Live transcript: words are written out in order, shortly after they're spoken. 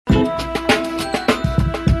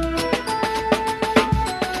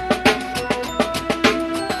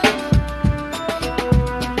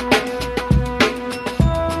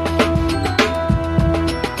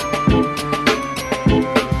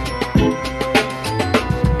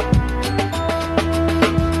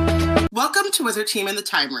Wizard Team in the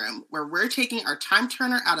Time Room, where we're taking our time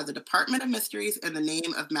turner out of the Department of Mysteries in the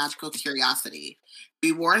name of magical curiosity.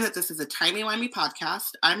 Be warned that this is a timey-wimey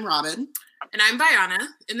podcast. I'm Robin. And I'm Bayana.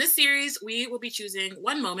 In this series, we will be choosing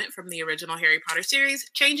one moment from the original Harry Potter series,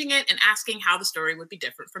 changing it, and asking how the story would be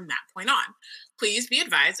different from that point on. Please be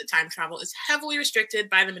advised that time travel is heavily restricted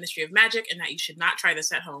by the Ministry of Magic and that you should not try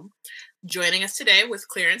this at home. Joining us today with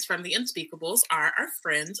clearance from the Unspeakables are our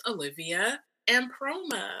friends Olivia and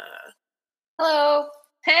Proma. Hello.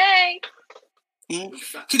 Hey. Can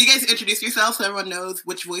you guys introduce yourselves so everyone knows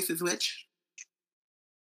which voice is which?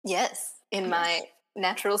 Yes, in my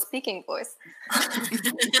natural speaking voice.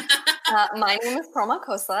 My name is Proma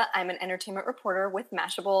Khosla. I'm an entertainment reporter with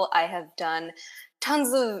Mashable. I have done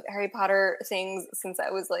tons of Harry Potter things since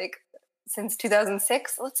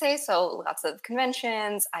 2006, let's say. So lots of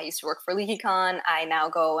conventions. I used to work for LeakyCon. I now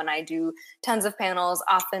go and I do tons of panels,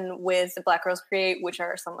 often with the Black Girls Create, which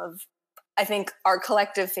are some of, I think, our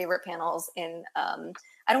collective favorite panels in,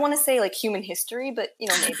 I don't want to say like human history, but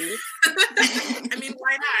maybe. I mean,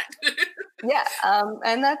 why not? Yeah.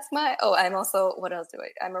 And that's I'm also, what else do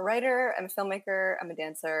I'm a writer, I'm a filmmaker, I'm a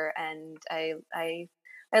dancer, and I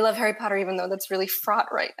love Harry Potter, even though that's really fraught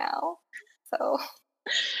right now. So.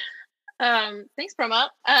 Thanks, Proma.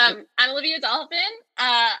 I'm Olivia Dolphin.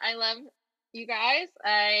 I love you guys.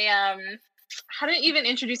 How to even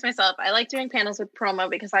introduce myself? I like doing panels with Proma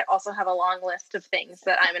because I also have a long list of things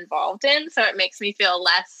that I'm involved in, so it makes me feel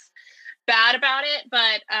less bad about it.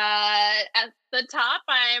 But at the top,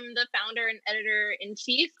 I'm the founder and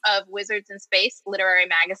editor-in-chief of Wizards in Space Literary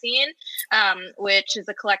Magazine, which is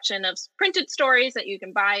a collection of printed stories that you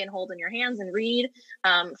can buy and hold in your hands and read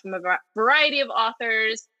from a variety of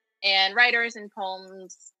authors and writers and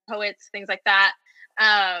poems, poets, things like that.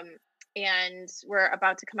 And we're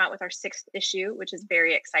about to come out with our 6th issue, which is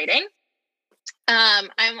very exciting.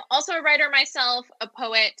 I'm also a writer myself, a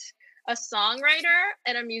poet, a songwriter,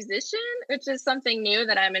 and a musician, which is something new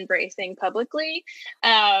that I'm embracing publicly.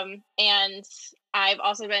 And I've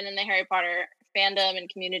also been in the Harry Potter fandom and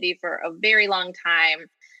community for a very long time.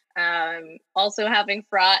 Also having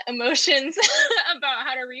fraught emotions about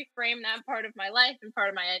how to reframe that part of my life and part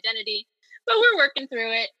of my identity, but we're working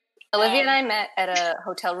through it. Olivia and I met at a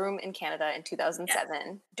hotel room in Canada in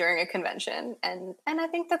 2007 during a convention, and I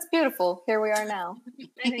think that's beautiful. Here we are now.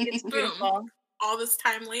 I think it's beautiful. All this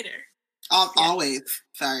time later. Always.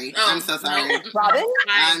 Sorry. Oh, I'm so sorry. No. Robin?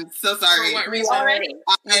 I'm so sorry. For what reason? Already?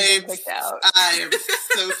 I'm kicked out.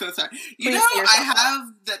 so sorry. Please I have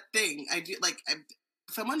that thing. I do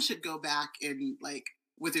someone should go back in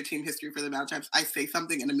Wizard Team history for the amount of times I say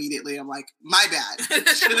something and immediately I'm like, my bad.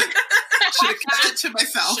 Should have kept it to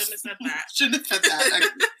myself. Shouldn't have said that.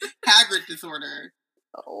 Hagrid disorder.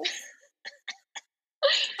 Oh.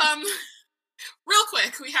 Real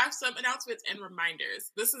quick, we have some announcements and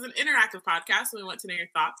reminders. This is an interactive podcast, and we want to know your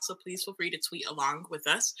thoughts, so please feel free to tweet along with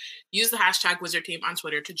us. Use the hashtag WizardTeam on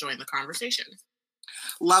Twitter to join the conversation.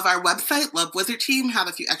 Love our website, love Wizard Team, have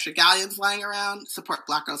a few extra galleons lying around, support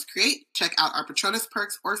Black Girls Create, check out our Patronus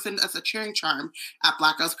perks, or send us a cheering charm at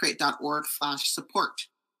blackgirlscreate.org/support.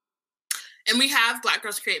 And we have Black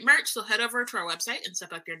Girls Create merch, so head over to our website and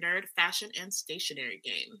step up your nerd, fashion, and stationery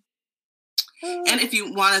game. And if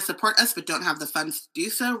you want to support us but don't have the funds to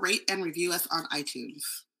do so, rate and review us on iTunes.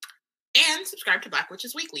 And subscribe to Black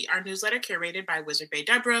Witches Weekly, our newsletter curated by Wizard Bay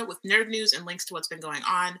Deborah with nerd news and links to what's been going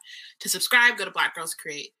on. To subscribe, go to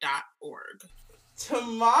blackgirlscreate.org.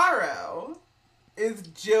 Tomorrow is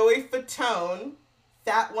Joey Fatone,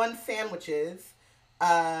 Fat One Sandwiches,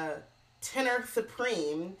 Tenor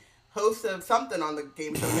Supreme, host of something on the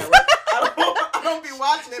Game Show Network. I don't be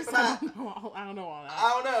watching it, but I don't know all that.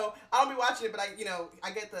 I don't be watching it, but I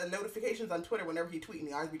get the notifications on Twitter whenever he tweets.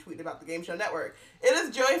 He always be tweeting about the Game Show Network. It is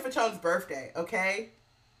Joey Fatone's birthday, okay?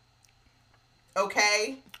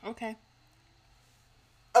 Okay? Okay.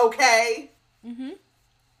 Okay? Mm-hmm.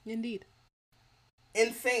 Indeed.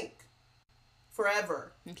 In sync.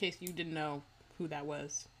 Forever. In case you didn't know who that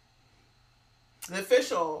was. The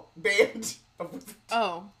official band of...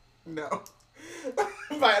 Oh. No.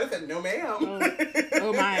 Viola said, no ma'am.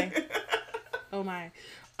 Oh my. Oh my.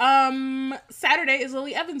 Saturday is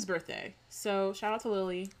Lily Evans' birthday. So shout out to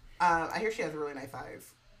Lily. I hear she has really nice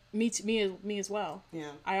eyes. Me as well.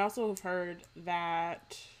 Yeah. I also have heard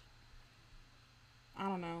that, I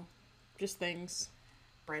don't know, just things.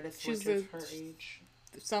 Brightest witch of her age.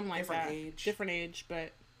 Something like that. Different age,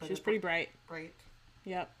 but she's pretty bright. Bright.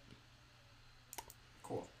 Yep.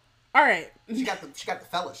 Cool. All right. She got the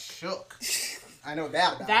fella shook. I know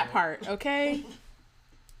that about that her. part. Okay.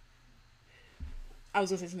 I was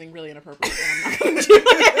gonna say something really inappropriate, and I'm not gonna do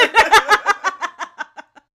it.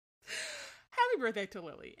 birthday to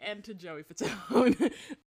Lily and to Joey Fatone.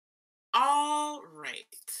 All right.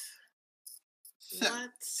 So,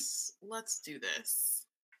 Let's do this.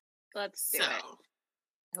 Let's do it.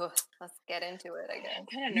 Oh, let's get into it, I guess. I'm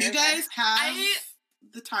kind of you nervous. guys have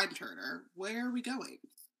the time turner. Where are we going?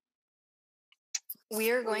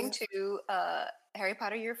 We are going to Harry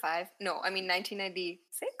Potter Year 5. No, I mean 1996.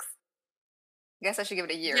 I guess I should give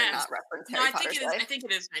it a year and not reference Harry Potter's life. I think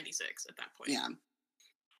it is 96 at that point. Yeah.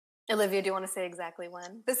 Olivia, do you want to say exactly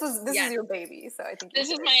when? This is your baby, so I think This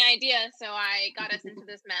is my idea, so I got us into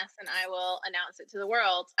this mess, and I will announce it to the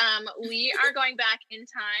world. We are going back in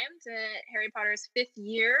time to Harry Potter's 5th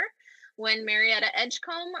year, when Marietta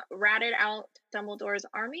Edgecombe ratted out Dumbledore's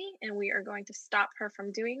army, and we are going to stop her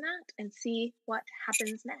from doing that and see what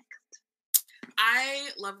happens next.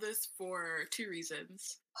 I love this for 2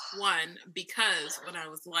 reasons. One, because when I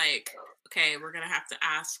was like, okay, we're going to have to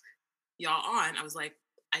ask y'all on, I was like,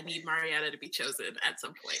 I need Marietta to be chosen at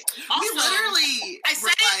some point. Also, I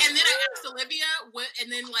said it, and then I asked Olivia and when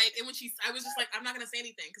I was just like, I'm not going to say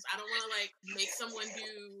anything because I don't want to like make someone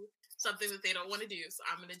do something that they don't want to do. So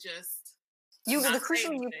I'm going to just you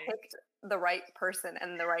picked the right person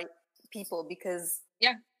and the right people because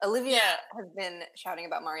Olivia has been shouting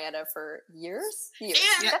about Marietta for years. And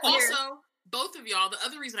also, both of y'all, the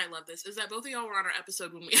other reason I love this is that both of y'all were on our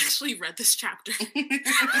episode when we actually read this chapter.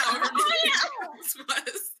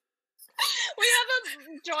 We have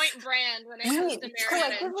a joint brand when it comes to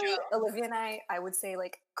Marietta and Joe. Olivia and I would say,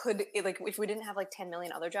 if we didn't have 10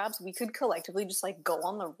 million other jobs, we could collectively just go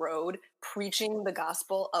on the road preaching the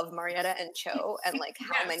gospel of Marietta and Cho and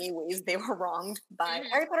how many ways they were wronged by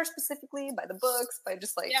Harry Potter specifically, by the books, by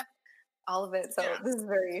just all of it. So this is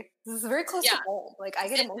very close to home. I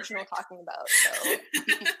get emotional talking about. So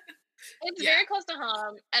it's very close to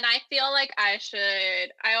home, and I feel like I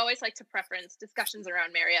always like to preference discussions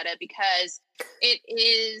around Marietta because it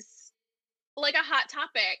is a hot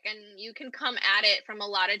topic, and you can come at it from a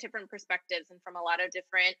lot of different perspectives and from a lot of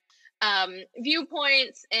different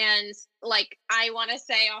viewpoints. And I want to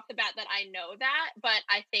say off the bat that I know that, but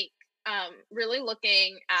I think really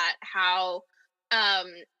looking at how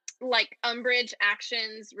Umbridge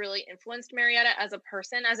actions really influenced Marietta as a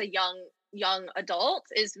person, as a young adult,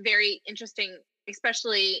 is very interesting,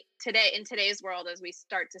 especially today in today's world as we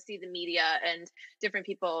start to see the media and different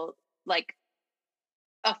people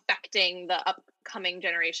affecting the upcoming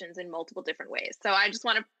generations in multiple different ways. So I just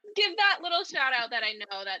want to give that little shout out that I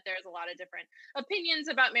know that there's a lot of different opinions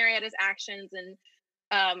about Marietta's actions and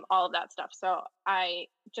all of that stuff. So I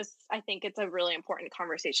think it's a really important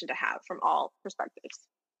conversation to have from all perspectives.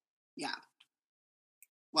 Yeah.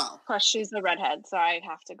 Well, plus she's a redhead, so I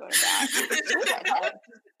have to go to that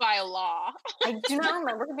by law. I do not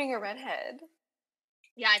remember her being a redhead.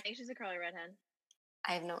 Yeah, I think she's a curly redhead.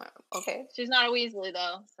 I have no. Okay, she's not a Weasley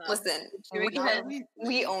though. So. Listen,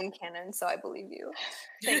 we own canon, so I believe you.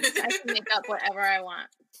 Thanks. I can make up whatever I want.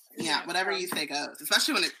 Yeah, whatever you say goes,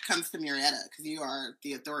 especially when it comes to Marietta, because you are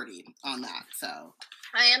the authority on that. So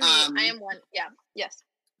I am one. Yeah. Yes.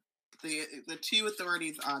 The 2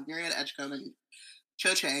 authorities on Marietta Edgecombe and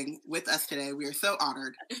Cho Chang with us today. We are so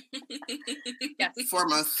honored. Yes.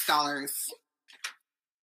 Foremost scholars.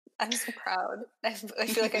 I'm so proud. I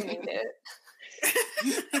feel like I made it.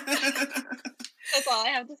 That's all I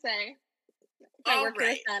have to say. If I work for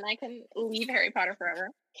the Sun, I can leave Harry Potter forever.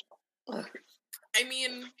 I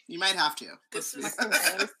mean, you might have to. This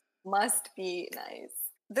must be nice.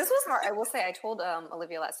 This was hard. I will say, I told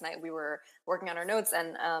Olivia last night, we were working on our notes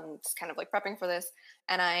and just kind of prepping for this.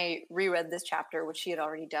 And I reread this chapter, which she had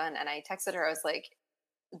already done. And I texted her, I was like,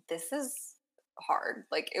 this is hard.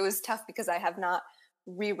 It was tough because I have not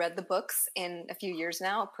reread the books in a few years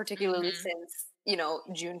now, particularly since,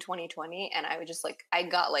 June 2020. And I was just I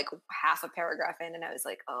got half a paragraph in and I was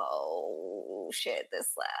like, oh shit, this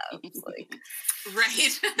slaps.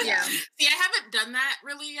 Right. Yeah. See, I haven't done that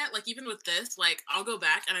really yet. Even with this, I'll go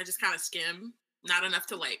back and I just kind of skim, not enough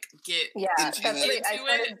to get into it. I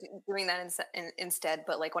started doing that instead,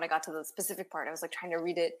 but when I got to the specific part, I was trying to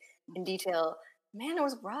read it in detail. Man, it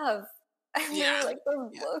was rough. I really like those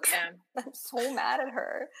books. Yeah. I'm so mad at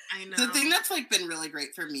her. I know. The thing that's been really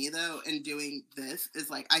great for me though in doing this is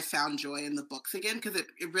I found joy in the books again because it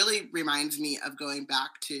really reminds me of going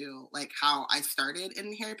back to how I started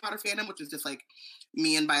in Harry Potter fandom, which is just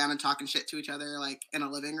me and Biana talking shit to each other in a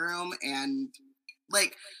living room, and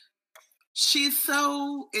she's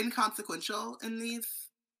so inconsequential in these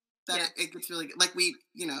that it gets really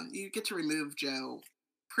you get to remove Joe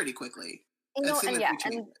pretty quickly. And the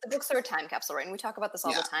books are a time capsule, right? And we talk about this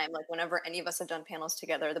all the time. Whenever any of us have done panels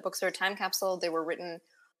together, the books are a time capsule. They were written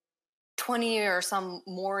 20 or some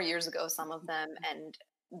more years ago, some of them, and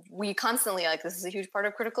we constantly, like, this is a huge part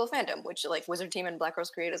of critical fandom, which, like, Wizard Team and Black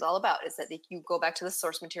Rose Create is all about, is that you go back to the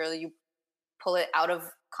source material, you pull it out of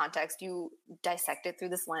context, you dissect it through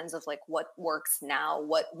this lens of, like, what works now,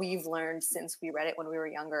 what we've learned since we read it when we were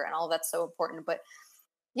younger, and all of that's so important. But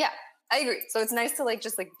yeah, I agree. So it's nice to, like,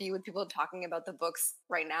 just, like, be with people talking about the books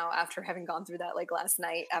right now after having gone through that, like, last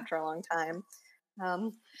night after a long time.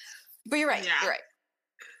 But you're right. You're right.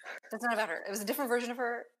 That's not about her. It was a different version of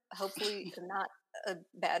her. Hopefully not a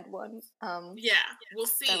bad one. Yeah, we'll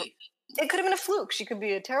see. It could have been a fluke. She could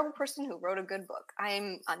be a terrible person who wrote a good book.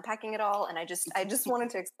 I'm unpacking it all, and I just wanted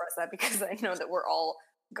to express that because I know that we're all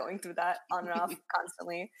going through that on and off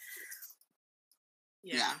constantly.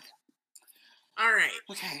 Yeah. All right.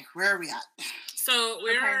 Okay, where are we at? So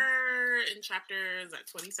we're in chapters at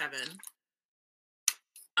 27.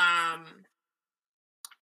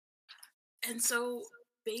 And so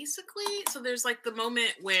basically, there's like the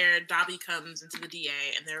moment where Dobby comes into the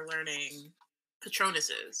DA and they're learning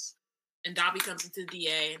Patronuses. And Dobby comes into the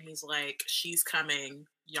DA and he's like, she's coming,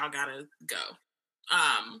 y'all gotta go.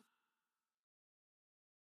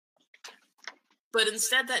 But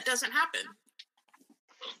instead that doesn't happen.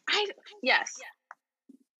 Yes.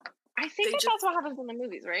 I think that's what happens in the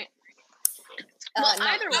movies, right? Well,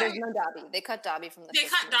 either way, there's no Dobby. They cut Dobby from the. They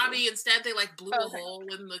cut Dobby instead. They like blew a hole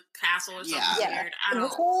in the castle or something weird. The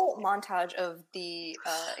whole montage of the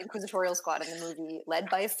Inquisitorial Squad in the movie, led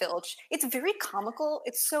by Filch, it's very comical.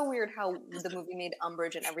 It's so weird how the movie made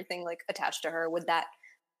Umbridge and everything like attached to her with that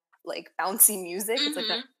like bouncy music.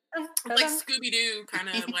 Mm-hmm. It's like Scooby Doo kind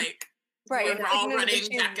of like. Right, we're all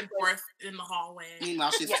running back and forth in the hallway.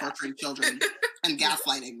 Meanwhile, she's torturing children and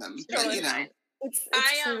gaslighting them. But, you know, it's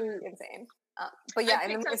truly insane. But yeah,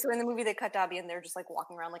 in the movie they cut Dobby and they're just like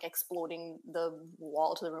walking around like exploding the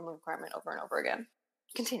wall to the room of requirement over and over again.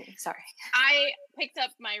 Continue. Sorry. I picked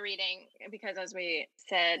up my reading because, as we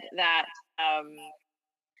said, that I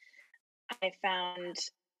found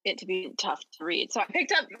it to be tough to read. So I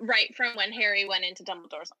picked up right from when Harry went into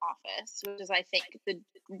Dumbledore's office, which is, I think,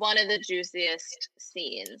 one of the juiciest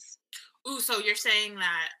scenes. Ooh, so you're saying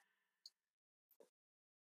that...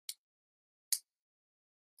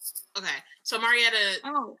 Okay, so Marietta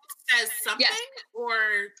says something,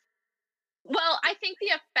 or... Well, I think the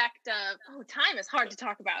effect of... time is hard to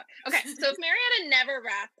talk about. Okay, so if Marietta never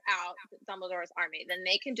rats out Dumbledore's army, then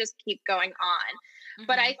they can just keep going on. Mm-hmm.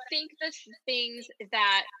 But I think the things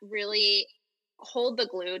that really hold the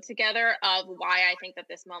glue together of why I think that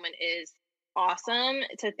this moment is awesome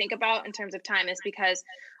to think about in terms of time is because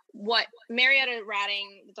what Marietta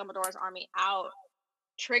ratting Dumbledore's army out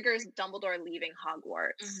triggers Dumbledore leaving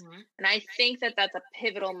Hogwarts. Mm-hmm. And I think that that's a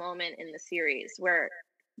pivotal moment in the series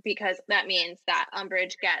because that means that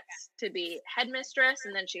Umbridge gets to be headmistress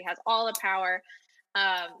and then she has all the power.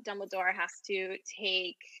 Dumbledore has to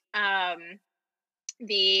take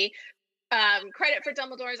the credit for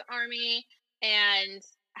Dumbledore's army and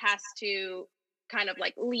has to kind of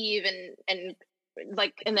like leave and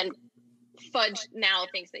then Fudge now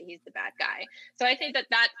thinks that he's the bad guy. So I think that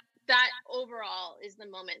overall is the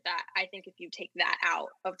moment that I think if you take that out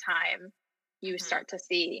of time, you start to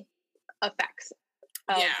see effects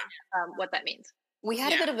of what that means. We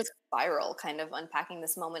had a bit of a spiral kind of unpacking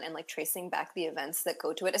this moment and like tracing back the events that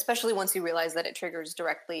go to it, especially once you realize that it triggers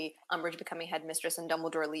directly Umbridge becoming headmistress and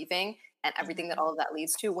Dumbledore leaving and everything that all of that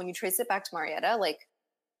leads to. When you trace it back to Marietta, like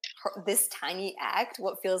this tiny act,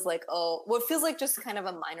 what feels like just kind of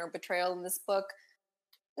a minor betrayal in this book.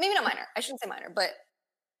 Maybe not minor. I shouldn't say minor, but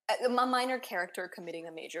a minor character committing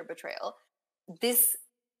a major betrayal. It's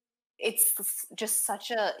just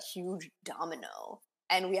such a huge domino.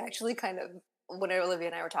 And we actually kind of, when Olivia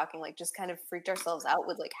and I were talking, like just kind of freaked ourselves out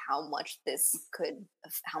with like how much this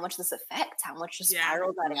affects, how much just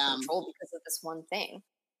spirals out of control because of this one thing.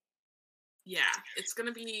 Yeah, it's going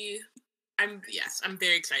to be... I'm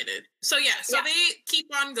very excited. So they keep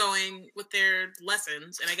on going with their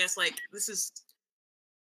lessons, and I guess like this is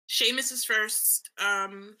Seamus's first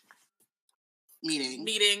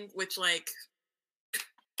meeting, which like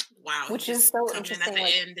which is so interesting. At the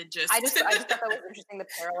end, I just thought that was interesting. The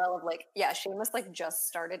parallel of like Seamus like just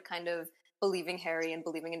started kind of believing Harry and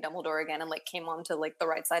believing in Dumbledore again, and like came on to like the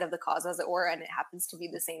right side of the cause, as it were, and it happens to be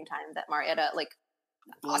the same time that Marietta like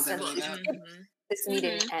this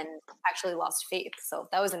meeting and actually lost faith. So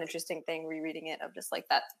that was an interesting thing rereading it of just like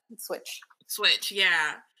that switch.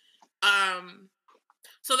 Yeah.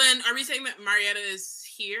 So then are we saying that Marietta is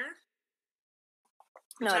here?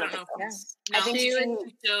 No, I don't know. I think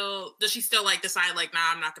does she still like decide like,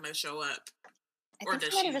 nah, I'm not going to show up? Or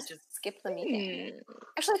does she just skip the meeting?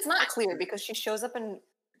 Actually, it's not clear because she shows up and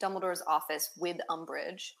Dumbledore's office with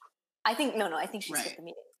Umbridge. I think she skipped the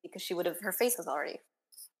meeting because her face was already.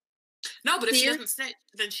 No, but if she doesn't snitch,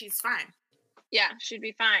 then she's fine. Yeah, she'd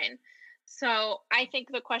be fine. So I think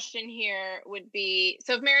the question here would be,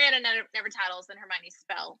 so if Marietta never tattles, then Hermione's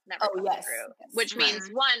spell never comes through. Yes. Which means,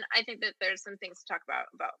 one, I think that there's some things to talk about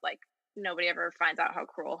like, nobody ever finds out how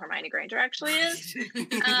cruel Hermione Granger actually is. So we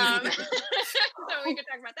could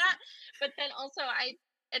talk about that. But then also, I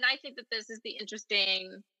think that this is the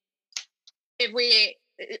interesting, if we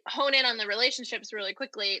hone in on the relationships really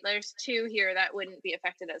quickly, there's two here that wouldn't be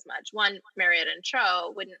affected as much. One, Marietta and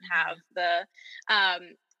Cho wouldn't have the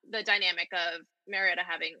dynamic of Marietta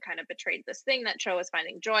having kind of betrayed this thing that Cho was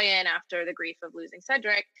finding joy in after the grief of losing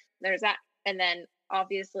Cedric. There's that. And then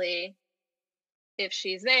obviously, if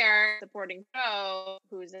she's there supporting Cho,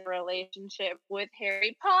 who's in a relationship with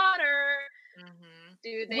Harry Potter,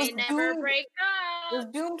 do they never break up? It was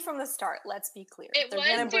doomed from the start, let's be clear. It was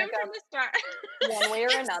doomed from the start. One way or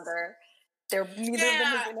another. Neither of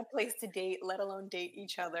them is in a place to date, let alone date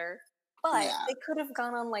each other. But they could have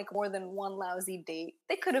gone on like more than one lousy date.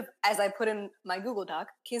 They could have, as I put in my Google Doc,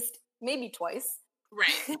 kissed maybe twice.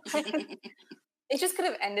 Right. It just could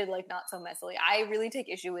have ended like not so messily. I really take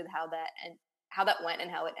issue with how that went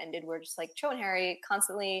and how it ended. Where just like Cho and Harry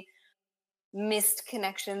constantly missed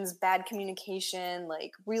connections, bad communication,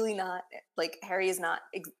 like really not, like Harry is not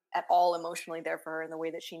at all emotionally there for her in the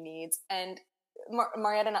way that she needs. And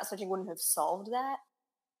Marietta not snitching wouldn't have solved that.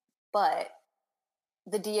 But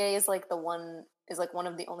the DA is like one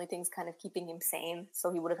of the only things kind of keeping him sane.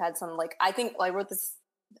 So he would have had some, like, I wrote this,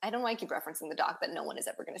 I don't know why I keep referencing the doc that no one is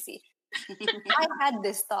ever going to see. I had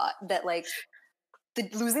this thought that like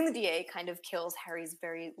losing the DA kind of kills Harry's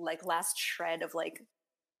very like last shred of like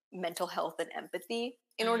mental health and empathy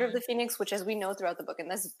in Order of the Phoenix, which, as we know throughout the book, and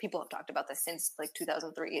this people have talked about this since like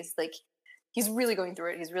 2003, is like he's really going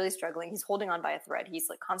through it. He's really struggling. He's holding on by a thread. He's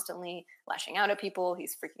like constantly lashing out at people.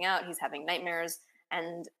 He's freaking out. He's having nightmares.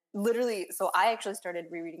 And literally, so I actually started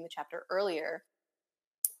rereading the chapter earlier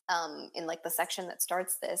in like the section that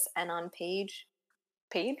starts this. And on page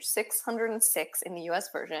 606 in the US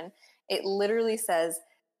version, it literally says,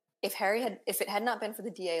 if it had not been for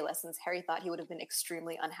the DA lessons, Harry thought he would have been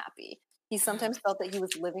extremely unhappy. He sometimes felt that he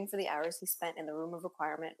was living for the hours he spent in the room of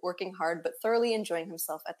requirement, working hard but thoroughly enjoying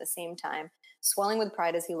himself at the same time, swelling with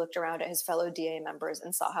pride as he looked around at his fellow DA members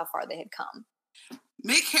and saw how far they had come.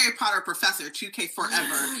 Make Harry Potter professor, 2K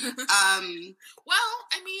forever. Well,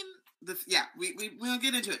 I mean, we'll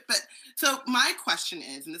get into it. But so my question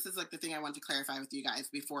is, and this is like the thing I want to clarify with you guys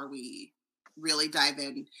before we really dive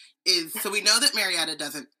in, is so we know that Marietta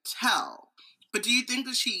doesn't tell, but do you think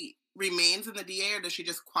that she remains in the DA, or does she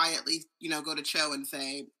just quietly, go to Cho and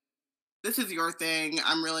say, "This is your thing.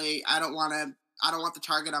 I don't want the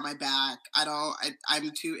target on my back.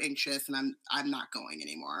 I'm too anxious, and I'm not going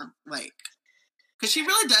anymore." Like, because she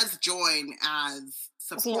really does join as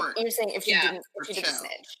support. So you're saying if she didn't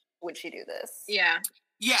snitch, would she do this? Yeah.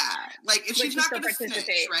 Yeah. Like, if she's not going to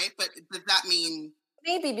snitch, right? But does that mean...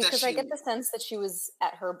 Maybe, because I get the sense that she was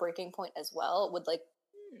at her breaking point as well, with like,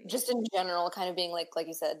 just in general, kind of being like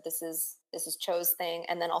you said, this is Cho's thing.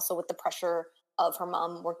 And then also with the pressure of her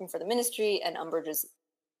mom working for the ministry and Umbridge's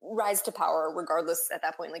rise to power, regardless at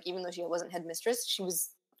that point, like even though she wasn't headmistress, she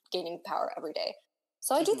was gaining power every day.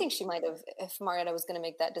 So I do think she might have, if Marietta was going to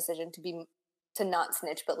make that decision to not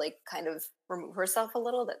snitch, but like kind of remove herself a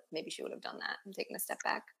little, that maybe she would have done that and taken a step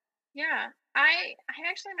back. Yeah, I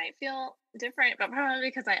actually might feel different, but probably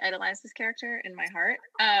because I idolize this character in my heart.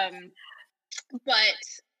 But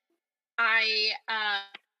I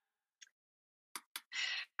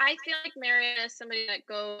feel like Marietta is somebody that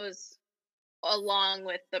goes along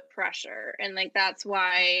with the pressure, and like that's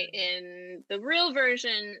why in the real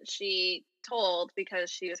version she told, because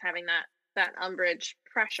she was having that Umbridge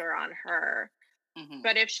pressure on her. Mm-hmm.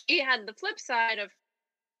 But if she had the flip side of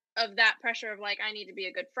that pressure of like, I need to be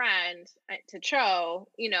a good friend to Cho,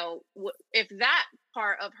 if that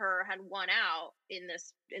part of her had won out in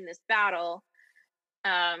this battle,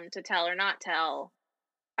 to tell or not tell,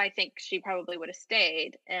 I think she probably would have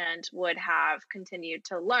stayed and would have continued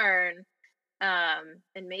to learn,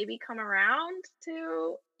 and maybe come around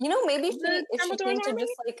to, maybe if she came to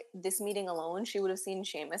just like this meeting alone, she would have seen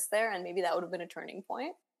Seamus there, and maybe that would have been a turning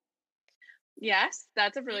point. Yes,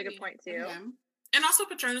 that's a really good point too. Yeah. And also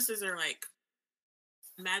Patronuses are like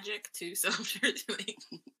magic too, so I'm sure it's like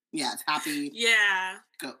it's happy. Yeah.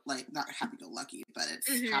 Not happy go lucky, but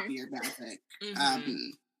it's happier magic.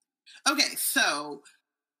 Okay, so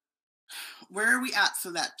where are we at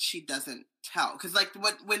so that she doesn't tell? Because like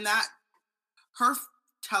when that her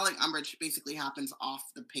telling Umbridge basically happens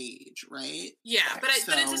off the page, right? Yeah, but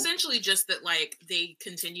but it's So- essentially just that like they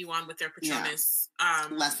continue on with their Patronus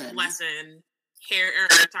Lesson.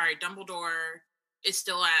 Dumbledore is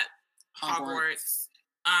still at Hogwarts.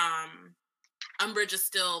 Umbridge is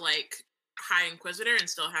still like High Inquisitor and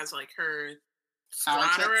still has like her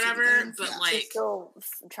squad or whatever, but like she's still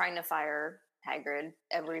trying to fire Hagrid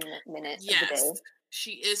every minute of the day.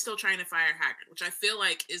 She is still trying to fire Hagrid, which I feel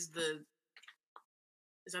like is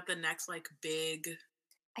that the next like big?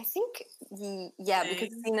 I think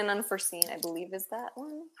because Seen and Unforeseen, I believe, is that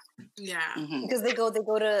one. Yeah, because they go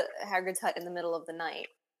to Hagrid's hut in the middle of the night.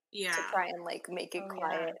 Yeah, to try and like make it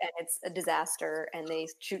quiet, and it's a disaster. And they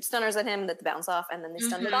shoot stunners at him that bounce off, and then they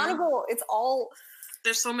stun McGonagall. It's all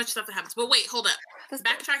there's so much stuff that happens. But wait, hold up,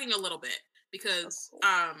 backtracking a little bit because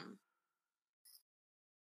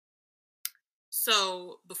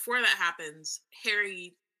so before that happens,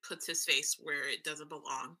 Harry puts his face where it doesn't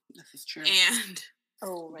belong. This is true. And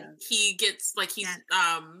right. he gets like he's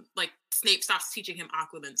like Snape stops teaching him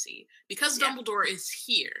occlumency because Dumbledore is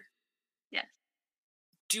here. Yes.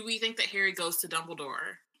 Do we think that Harry goes to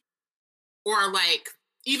Dumbledore? Or like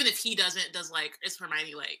even if he doesn't, is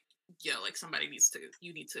Hermione like, yo, like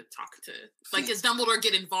you need to talk to like does Dumbledore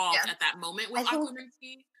get involved at that moment with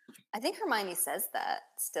occlumency? I think Hermione says that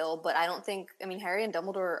still, but I don't think Harry and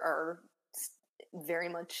Dumbledore are very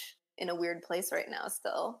much in a weird place right now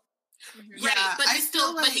still. Mm-hmm. Right, but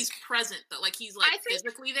but he's present though. Like he's like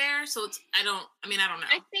physically there, so it's I don't know.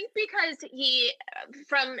 I think because he at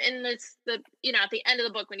the end of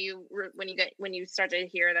the book when you start to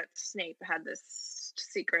hear that Snape had this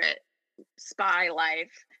secret spy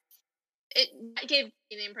life, it gave me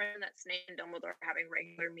the impression that Snape and Dumbledore are having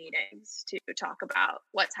regular meetings to talk about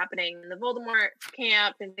what's happening in the Voldemort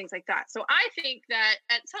camp and things like that. So I think that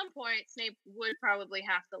at some point Snape would probably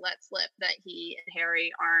have to let slip that he and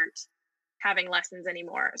Harry aren't having lessons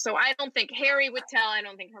anymore. So I don't think Harry would tell. I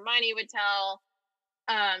don't think Hermione would tell.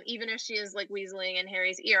 Even if she is like weaseling in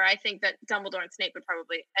Harry's ear, I think that Dumbledore and Snape would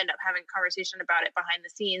probably end up having a conversation about it behind the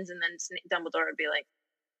scenes, and then Dumbledore would be like,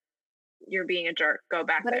 "You're being a jerk. Go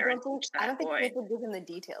back there." I don't think Snape would give him the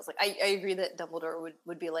details. Like I agree that Dumbledore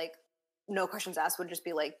would be like, no questions asked, would just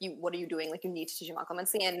be like, what are you doing? Like you need to teach him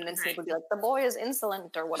occlumency, and then Snape would be like, the boy is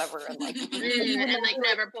insolent or whatever, and like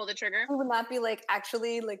never pull the trigger. He would not be like,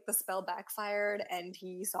 actually, like the spell backfired and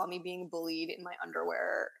he saw me being bullied in my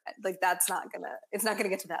underwear. Like it's not gonna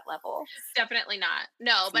get to that level. Definitely not.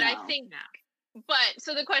 No, but I think. But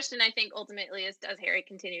so the question I think ultimately is, does Harry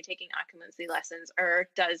continue taking occlumency lessons, or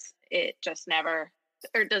does it just never,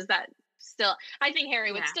 or does that still? I think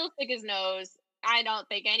Harry would still stick his nose. I don't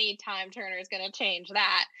think any time turner is going to change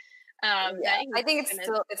that. I think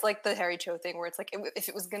it's like the Harry Cho thing where it's like if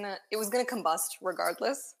it was gonna combust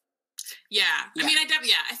regardless. Yeah. I mean,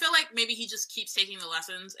 I feel like maybe he just keeps taking the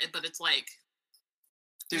lessons, but it's like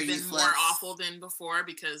even more awful than before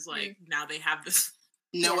because like now they have this.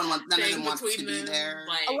 None of them wants to be there.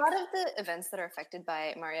 Like, a lot of the events that are affected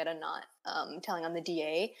by Marietta not telling on the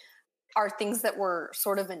DA are things that were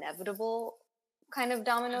sort of inevitable kind of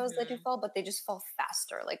dominoes that you fall, but they just fall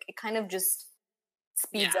faster. Like it kind of just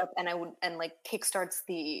speeds up and like kickstarts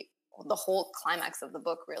the whole climax of the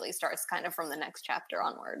book really starts kind of from the next chapter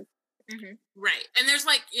onward. Mm-hmm. Right. And there's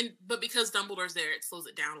like but because Dumbledore's there, it slows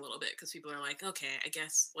it down a little bit because people are like, okay, I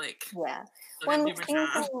guess like when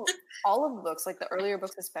all of the books, like the earlier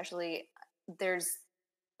books especially, there's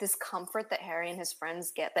this comfort that Harry and his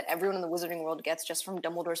friends get, that everyone in the wizarding world gets just from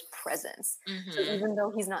Dumbledore's presence. Mm-hmm. So even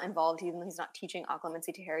though he's not involved, even though he's not teaching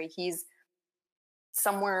occlumency to Harry, he's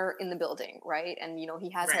somewhere in the building, right? And he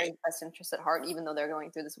has Harry's best interest at heart, even though they're going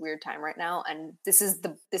through this weird time right now. And this is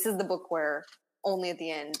the book where only at the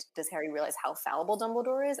end does Harry realize how fallible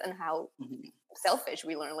Dumbledore is and how selfish,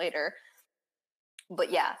 we learn later. But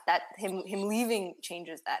yeah, that him leaving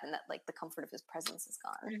changes that, and that like the comfort of his presence is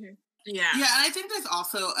gone. Mm-hmm. Yeah. Yeah, and I think there's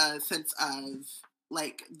also a sense of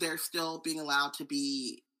like they're still being allowed to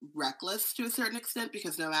be reckless to a certain extent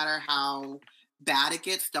because no matter how bad it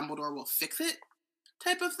gets, Dumbledore will fix it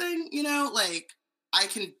type of thing, like I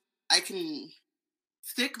can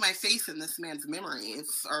stick my face in this man's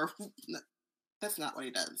memories, or that's not what he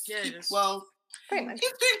does. Yeah, well, pretty much.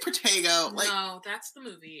 He's doing Protego. Like, no, that's the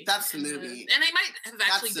movie. That's the movie. And they might have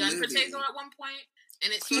actually done Protego at one point.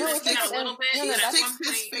 And it's sort of sticks out a little bit. He sticks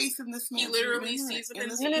his face in this man's he literally sees the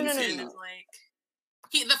scenes and is like...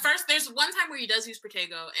 There's one time where he does use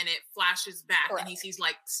Protego and it flashes back and he sees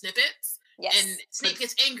like snippets. Yes. And Snape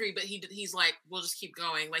gets angry, but he's like, we'll just keep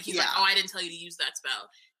going. Like he's like, oh, I didn't tell you to use that spell.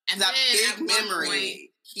 And that then big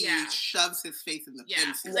memory, he yeah. shoves his face in the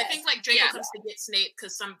fence. Because I think like Draco comes to get Snape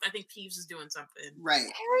because I think Peeves is doing something. Right.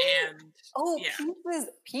 Harry, And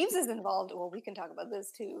Peeves is involved. Well, we can talk about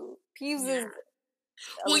this too. Peeves is.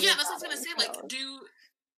 Well, yeah, that's what I was gonna say. Like,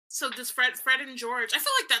 does Fred and George? I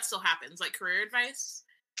feel like that still happens. Like career advice.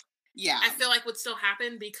 Yeah, I feel like would still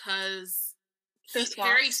happen because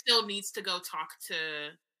Harry still needs to go talk to.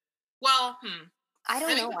 Well, I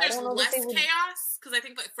don't know. There's less chaos because I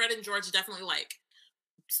think like Fred and George definitely like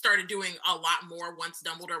started doing a lot more once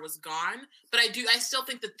Dumbledore was gone. But I still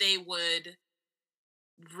think that they would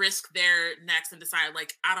risk their necks and decide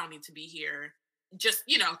like I don't need to be here, just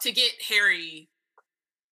to get Harry.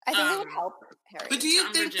 I think it would help Harry. But do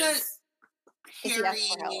you think that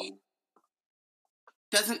Harry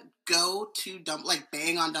doesn't go to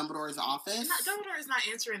bang on Dumbledore's office? Dumbledore is not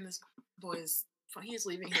answering this boy's. He is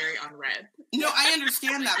leaving Harry on red. No, I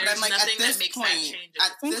understand that, but I'm like, at this point,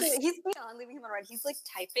 he's beyond leaving him on red. He's like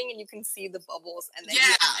typing, and you can see the bubbles, and then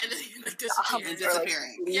and then he like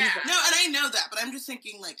disappearing. Yeah, no, and I know that, but I'm just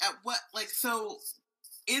thinking, like, at what, like, so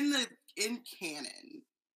in canon,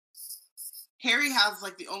 Harry has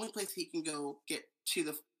like the only place he can go get to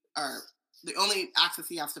the only access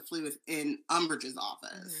he has to flee is in Umbridge's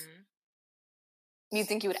office. Mm-hmm. You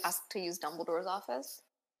think you would ask to use Dumbledore's office?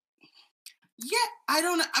 Yeah, I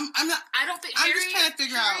don't know. I'm not. I don't think. I'm just trying to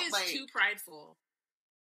figure Harry out. Is like, too prideful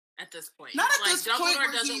at this point. Not at this Dumbledore point.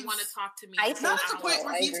 Dumbledore doesn't want to talk to me. Not at the point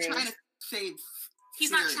where he's trying to save.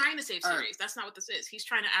 He's not trying to save Sirius. That's not what this is. He's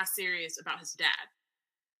trying to ask Sirius about his dad.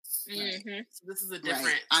 Mm-hmm. So this is a different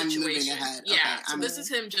situation. I'm moving ahead. Yeah. Okay, so this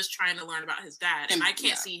is him just trying to learn about his dad, and I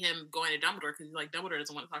can't see him going to Dumbledore because like Dumbledore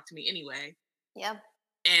doesn't want to talk to me anyway. Yeah.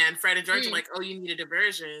 And Fred and George are like, "Oh, you need a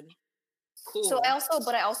diversion." Cool. So I also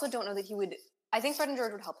don't know that he would. I think Fred and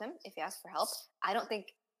George would help him if he asked for help. I don't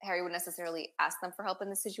think Harry would necessarily ask them for help in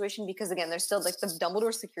this situation because, again, there's still like the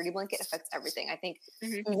Dumbledore security blanket affects everything. I think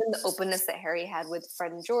even the openness that Harry had with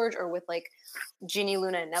Fred and George or with like Ginny,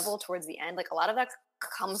 Luna, and Neville towards the end, like a lot of that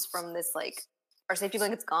comes from this like our safety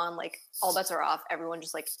blanket's gone, like all bets are off. Everyone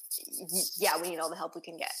just like, yeah, we need all the help we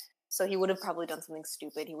can get. So he would have probably done something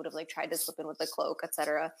stupid. He would have like tried to slip in with the cloak,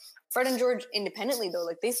 etc. Fred and George independently though,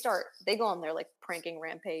 like they go on their like pranking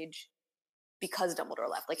rampage because Dumbledore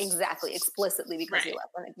left, like explicitly because he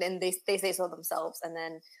left. And then they say so themselves. And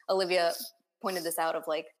then Olivia pointed this out of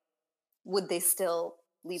like, would they still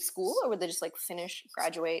leave school or would they just like finish,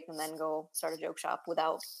 graduate, and then go start a joke shop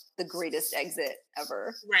without the greatest exit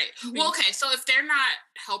ever? Right. Well, okay. So if they're not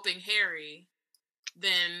helping Harry,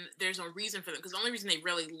 then there's no reason for them. Because the only reason they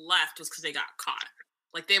really left was because they got caught.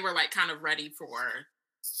 Like they were like kind of ready to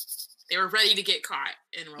get caught,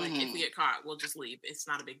 and we're like, if we get caught, we'll just leave. It's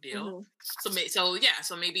not a big deal. So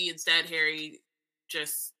maybe instead Harry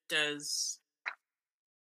just does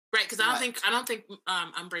right because I don't think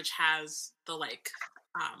Umbridge has the like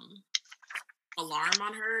alarm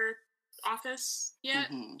on her office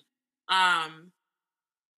yet.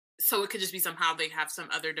 So it could just be somehow they have some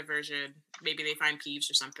other diversion. Maybe they find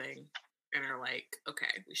Peeves or something, and are like,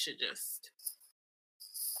 okay, we should just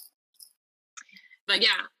like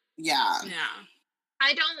Yeah.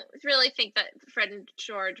 I don't really think that Fred and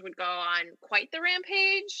George would go on quite the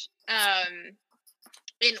rampage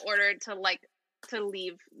in order to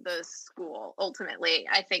leave the school ultimately.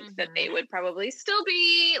 I think that they would probably still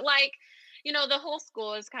be like, the whole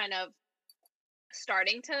school is kind of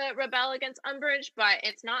starting to rebel against Umbridge, but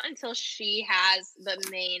it's not until she has the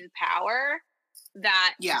main power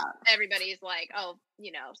that everybody's like, oh,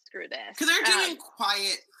 screw this. Because they're doing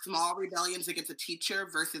quiet, small rebellions against a teacher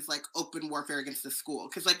versus like open warfare against the school.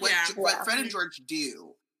 Because like what Fred and George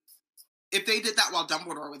do, if they did that while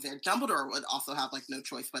Dumbledore was there, Dumbledore would also have like no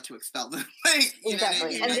choice but to expel them. Like,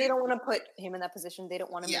 exactly. And they don't want to put him in that position. They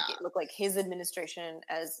don't want to make it look like his administration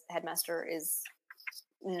as headmaster is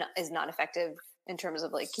not effective in terms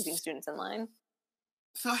of like keeping students in line.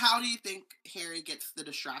 So how do you think Harry gets the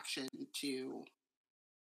distraction to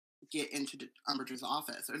get into Umbridge's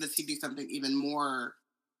office? Or does he do something even more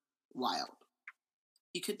wild?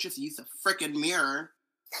 He could just use a frickin' mirror.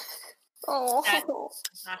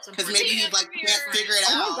 Because maybe he like can't figure it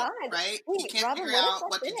out, right? He can't figure out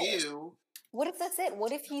what to do. What if that's it?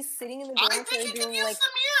 What if he's sitting in the doorway doing like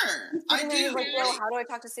the mirror? I do. Like, yo, how do I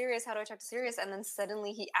talk to Sirius? How do I talk to Sirius? And then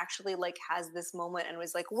suddenly he actually like has this moment and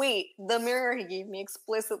was like, wait, the mirror he gave me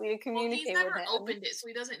explicitly to communicate with him. He's never opened it, so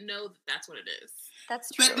he doesn't know that that's what it is.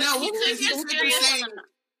 That's true. But no, he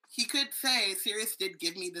could say, Sirius did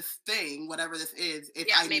give me this thing, whatever this is. If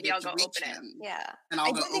I maybe I'll to go reach open him. it. Yeah. And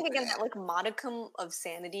I do think again that like modicum of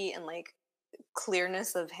sanity and like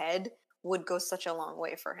clearness of head would go such a long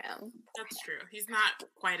way for him. That's true. He's not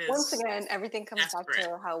quite as Once again, everything comes back desperate.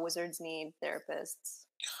 to how wizards need therapists.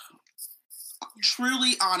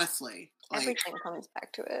 Truly, honestly, like, Everything comes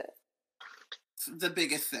back to it. the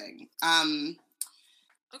biggest thing.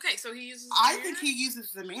 Okay, so he uses. I think he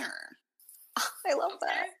uses the mirror. I love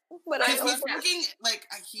that, but I Because he's also thinking like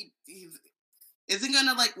he isn't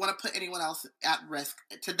gonna like want to put anyone else at risk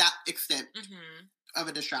to that extent of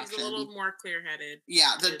a distraction. He's a little more clear-headed.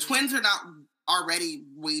 Yeah, the twins are not already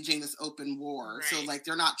waging this open war, Right. so like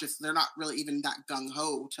they're not really even that gung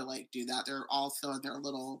ho to like do that. They're also in their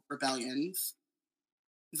little rebellions.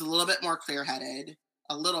 He's a little bit more clear-headed.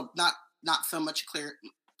 A little not so much clear.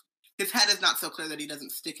 His head is not so clear that he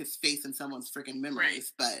doesn't stick his face in someone's freaking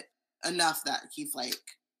memories, but enough that he's like,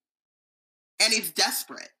 and he's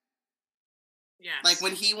desperate. Yeah. Like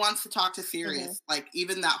when he wants to talk to Sirius, like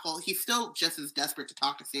even that whole, he's still just as desperate to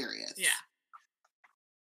talk to Sirius. Yeah.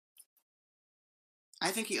 I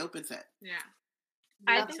think he opens it. Yeah.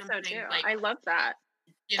 I think so too. Like, I love that.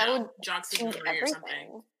 You that know, would jogs his change memory or something.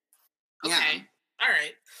 everything. Okay. All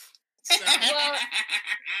right. So, Well,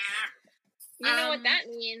 you know what that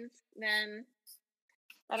means, then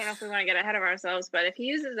I don't know if we want to get ahead of ourselves, but if he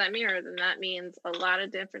uses that mirror, then that means a lot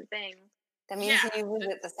of different things. That means he uses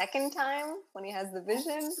it the second time when he has the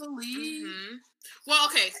vision. Well,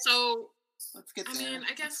 okay, so let's get there. I mean,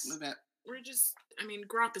 I guess move it. we're just. I mean,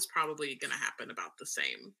 Grop is probably going to happen about the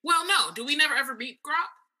same. Well, no, do we never ever meet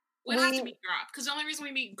Grop? We don't have to meet Grop because the only reason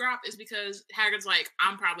we meet Grop is because Hagrid's like,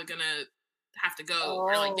 I'm probably gonna have to go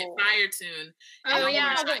or like get fired soon. Oh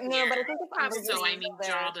yeah, no, but I think it's so I need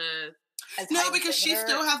y'all to. No, because she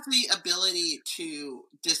still has the ability to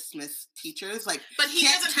dismiss teachers. Like, but he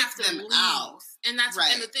can't doesn't have to them leave. out. And that's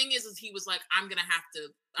right. And the thing is he was like, I'm gonna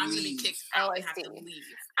be kicked out and have to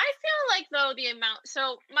leave. I feel like though the amount.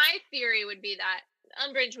 So my theory would be that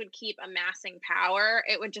Umbridge would keep amassing power.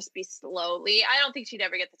 It would just be slowly. I don't think she'd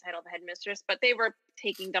ever get the title of headmistress, but they were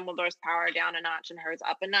taking Dumbledore's power down a notch and hers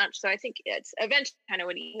up a notch. So I think it's eventually kind of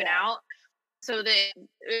would even out. So that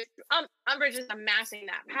if Umbridge is amassing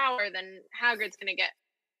that power, then Hagrid's going to get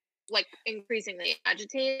like increasingly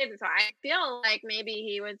agitated. And so I feel like maybe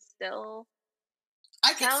he would still.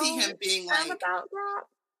 I can see him being like, about that.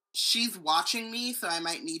 She's watching me, so I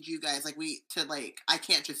might need you guys. Like I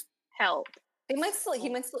can't just help. He might still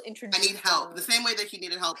introduce. I need help the same way that he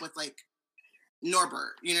needed help with like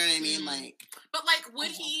Norbert. You know what I mean? Like, but like,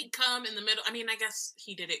 would he come in the middle? I mean, I guess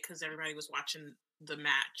he did it because everybody was watching the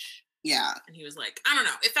match. Yeah. And he was like, I don't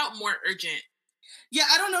know. It felt more urgent. Yeah,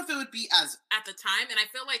 I don't know if it would be as at the time. And I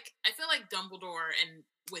feel like Dumbledore, and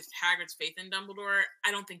with Hagrid's faith in Dumbledore,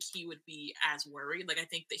 I don't think he would be as worried. Like I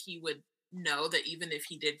think that he would know that even if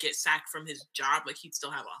he did get sacked from his job, like he'd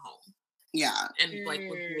still have a home. Yeah. And like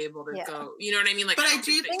would be able to go, you know what I mean? Like, but I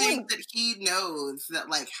do think that he knows that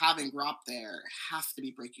like having Grop there has to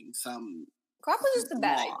be breaking some. Grop was just a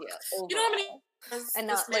bad idea. Overall. You know how many and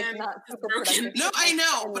not super productive. No, I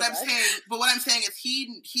know, but what I'm saying is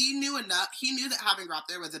he knew enough. He knew that having Grop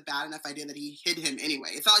there was a bad enough idea that he hid him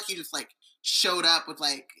anyway. It's not like he just like showed up with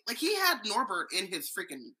like he had Norbert in his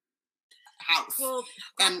freaking house. Well,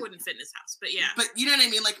 Grop wouldn't fit in his house, but yeah. But you know what I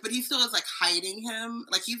mean? Like, but he still is like hiding him.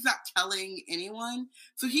 Like he's not telling anyone,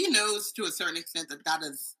 so he knows to a certain extent that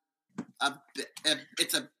is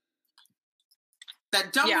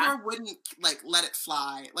that Dumbledore wouldn't like let it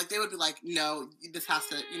fly. Like they would be like, no, this has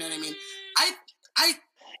to. You know what I mean? I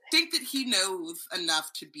think that he knows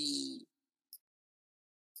enough to be.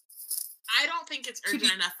 I don't think it's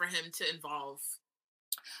urgent enough for him to involve.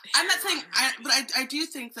 I'm not saying, but I do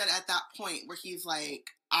think that at that point where he's like,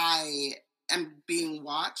 I am being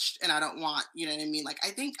watched and I don't want, you know what I mean? Like,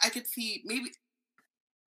 I think I could see maybe.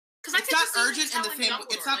 Because it's not urgent in the same.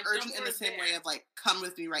 It's not urgent in the same way of like, come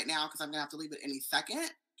with me right now because I'm gonna have to leave it any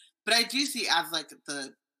second. But I do see as like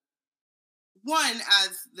as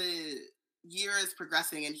the year is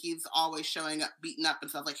progressing and he's always showing up, beaten up and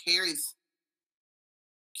stuff. Like Harry's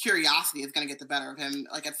curiosity is going to get the better of him.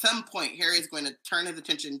 Like at some point, Harry is going to turn his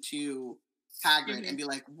attention to Hagrid and be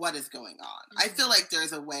like, "What is going on?" I feel like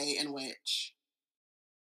there's a way in which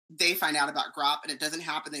they find out about Grop, and it doesn't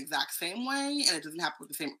happen the exact same way, and it doesn't happen with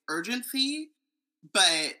the same urgency.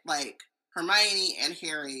 But like Hermione and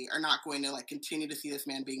Harry are not going to like continue to see this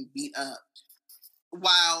man being beat up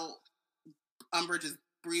while Umbridge is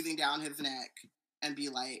breathing down his neck and be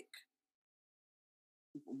like,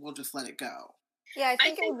 "We'll just let it go." Yeah, I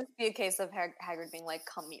think it would just be a case of Hagrid being like,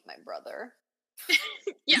 "Come meet my brother."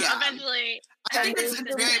 Eventually. I think it's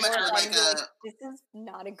very much more like a. This is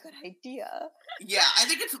not a good idea. Yeah, I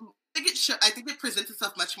think it presents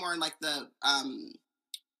itself much more in like the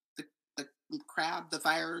crab, the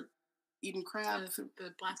fire eating crabs.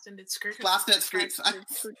 The blasted skirts. Blasted skirts.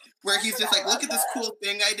 Where he's just like, look at this cool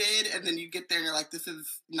thing I did, and then you get there and you're like, this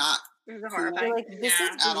is not cool like, this is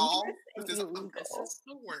at all. This is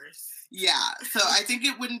the worst. Yeah, so I think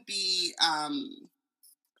it wouldn't be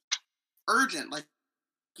urgent, like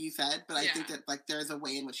you said, but I think that like there's a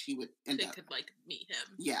way in which he would end up. They could like meet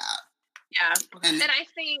him. Yeah. Yeah. And I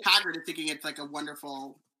think Hagrid is thinking it's like a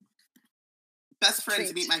wonderful best friends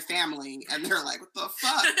to meet my family, and they're like, what the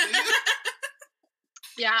fuck, dude?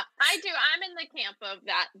 Yeah, I do. I'm in the camp of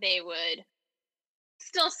that they would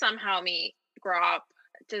still somehow meet, grow up,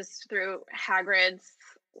 just through Hagrid's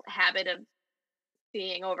habit of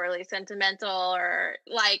being overly sentimental, or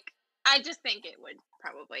like, I just think it would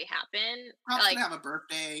probably happen. Probably like, gonna have a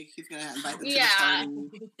birthday. He's gonna invite them to the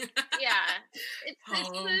party. Yeah. It's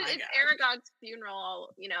Aragog's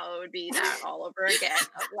funeral, you know, it would be that all over again.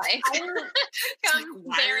 Of like, come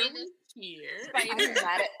bury this here. I'm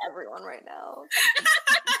mad at everyone right now.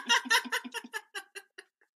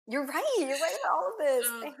 You're right about all of this.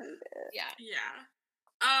 I hate it. Yeah.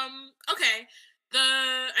 Okay.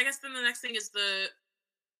 I guess then the next thing is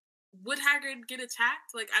would Hagrid get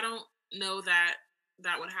attacked? Like, I don't know that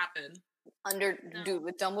would happen. Dude,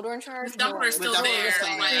 with Dumbledore in charge? Dumbledore's still there.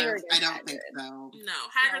 I don't think so. No,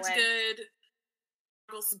 Hagrid's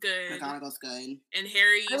good. McGonagall's good. And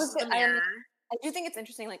Harry uses the mirror. I do think it's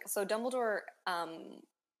interesting, like, so Dumbledore,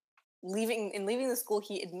 leaving the school,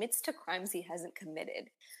 he admits to crimes he hasn't committed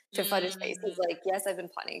to Fudge's face. He's like, yes, I've been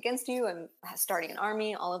plotting against you, I'm starting an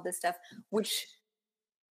army, all of this stuff, which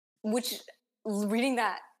reading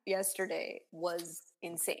that yesterday was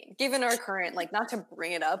insane. Given our current, like, not to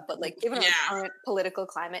bring it up, but like, given our current political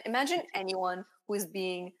climate, imagine anyone who is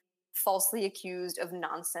being falsely accused of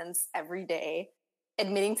nonsense every day,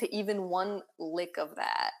 admitting to even one lick of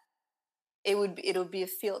that. It would be a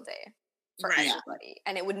field day for everybody,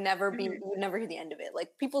 and it would never be. You would never hear the end of it. Like,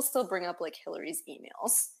 people still bring up like Hillary's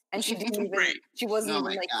emails, and she didn't even. She wasn't even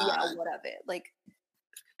like, yeah, what of it? Like,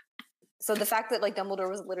 so the fact that like Dumbledore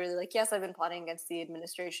was literally like, yes, I've been plotting against the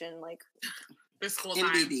administration, like this whole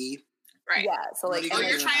time. NBD. Right. Yeah. So like,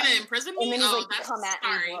 you're trying to imprison me? And then he's like, come at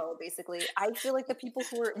me, bro. Basically, I feel like the people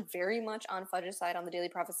who were very much on Fudge's side, on the Daily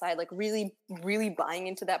Prophet side, like really, really buying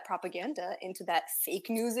into that propaganda, into that fake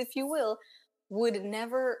news, if you will, would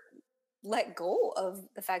never let go of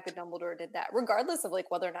the fact that Dumbledore did that, regardless of like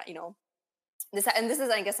whether or not, you know, this. And this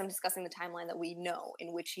is, I guess, I'm discussing the timeline that we know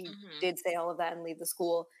in which he did say all of that and leave the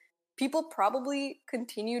school. People probably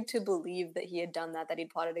continued to believe that he had done that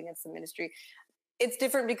he'd plotted against the ministry. It's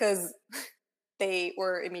different because they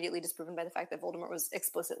were immediately disproven by the fact that Voldemort was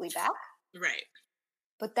explicitly back. Right.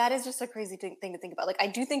 But that is just a crazy thing to think about. Like, I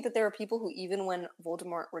do think that there are people who, even when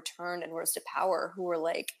Voldemort returned and rose to power, who were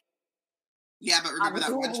like, yeah, but remember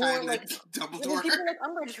that one time, like, Dumbledore? People like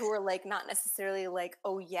Umbridge who were like, not necessarily like,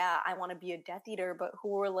 oh yeah, I want to be a Death Eater, but who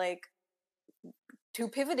were like, too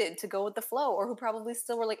pivoted to go with the flow, or who probably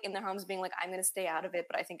still were like in their homes being like, I'm going to stay out of it,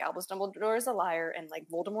 but I think Albus Dumbledore is a liar and like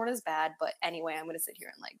Voldemort is bad, but anyway, I'm going to sit here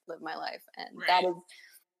and like live my life. And that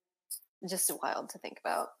is just wild to think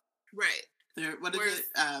about. Right. What is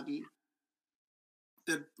it?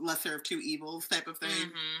 The lesser of two evils type of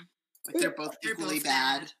thing. Like they're both equally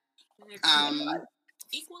bad.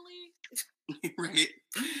 Equally? Right.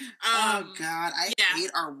 Oh God, I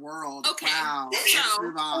hate our world. Okay. Wow. Let's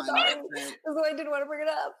move on. So I didn't want to bring it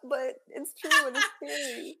up, but it's true and it's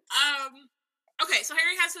scary. Okay, so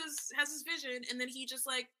Harry has his vision, and then he just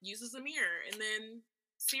like uses the mirror, and then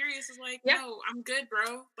Sirius is like, "No, I'm good,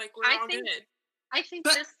 bro. Like we're all good." I think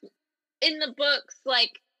this in the books,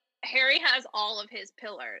 like Harry has all of his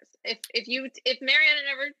pillars. If Marietta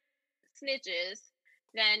never snitches,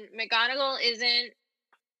 then McGonagall isn't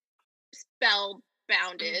spell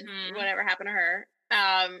bounded. Whatever happened to her?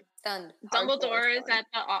 Stunned. Dumbledore is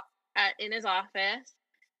in his office.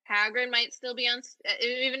 Hagrid might still be on,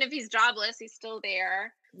 even if he's jobless, he's still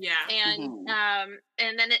there. Yeah. And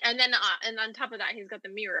and on top of that, he's got the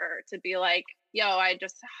mirror to be like, yo, I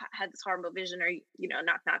just had this horrible vision, or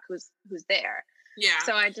knock knock, who's there? Yeah.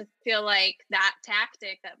 So I just feel like that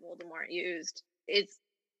tactic that Voldemort used is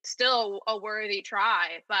still a worthy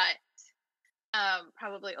try, but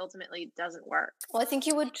probably ultimately doesn't work. Well, I think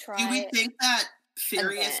you would try. Do we think that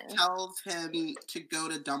Sirius tells him to go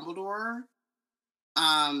to Dumbledore?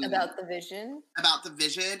 About the vision? About the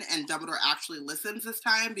vision, and Dumbledore actually listens this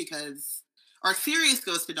time or Sirius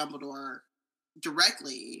goes to Dumbledore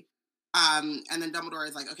directly, and then Dumbledore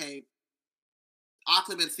is like, okay,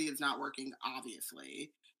 occlumency is not working,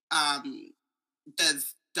 obviously.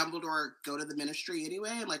 Does Dumbledore go to the Ministry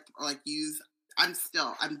anyway, or use I'm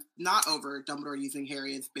not over Dumbledore using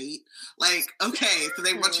Harry as bait. Like, okay, so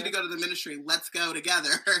they want you to go to the Ministry. Let's go together.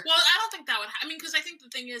 Well, I don't think that would. I mean, because I think the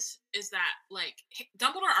thing is that like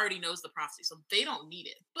Dumbledore already knows the prophecy, so they don't need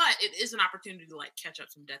it. But it is an opportunity to like catch up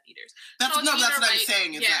some Death Eaters. That's what I'm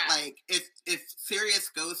saying. Is that like if Sirius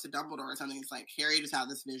goes to Dumbledore or something, it's like Harry just had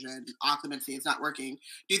this vision. Occlumency is not working.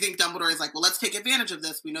 Do you think Dumbledore is like, well, let's take advantage of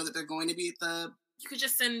this? We know that they're going to be at the. You could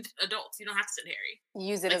just send adults. You don't have to send Harry.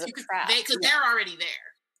 Use it as a trap. Because they're already there.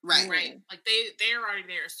 Right. Right. Like they're already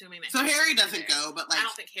there, assuming that. So Harry doesn't go, but like I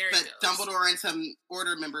don't think Harry goes. Dumbledore and some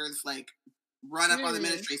Order members like run up on the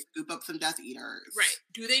Ministry, scoop up some Death Eaters. Right.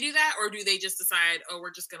 Do they do that, or do they just decide, oh,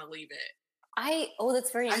 we're just gonna leave it?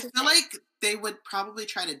 That's very interesting. I feel like they would probably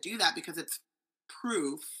try to do that because it's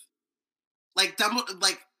proof. Like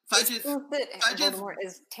Fudge is proof that Voldemort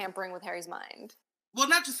is tampering with Harry's mind. Well,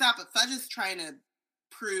 not just that, but Fudge is trying to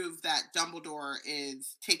prove that Dumbledore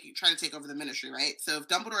is trying to take over the Ministry, right? So if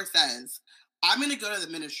Dumbledore says, I'm going to go to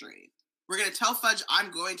the Ministry, we're going to tell Fudge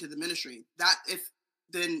I'm going to the Ministry,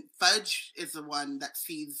 then Fudge is the one that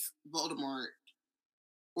sees Voldemort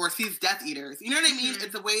or sees Death Eaters. You know what I mean?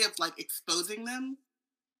 It's a way of like exposing them.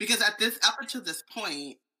 Because up until this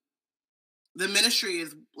point, the Ministry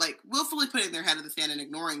is like willfully putting their head in the sand and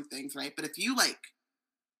ignoring things, right? But if you like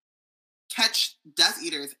catch Death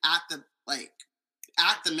Eaters at the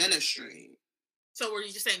Ministry. So were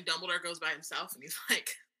you just saying Dumbledore goes by himself and he's like,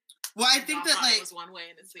 well, I think that like it was one way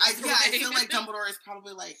and it's I feel like Dumbledore is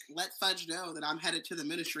probably like, let Fudge know that I'm headed to the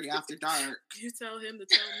Ministry after dark. You tell him to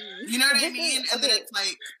tell me. You know what I mean? And then it's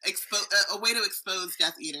like a way to expose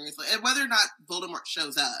Death Eaters, and whether or not Voldemort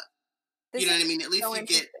shows up. You know what I mean? At least you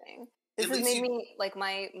get. This has made me like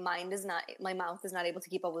my mouth is not able to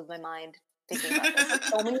keep up with my mind thinking about this. Like,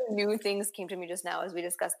 so many new things came to me just now as we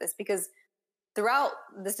discussed this, because throughout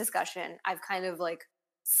this discussion, I've kind of like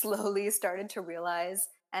slowly started to realize,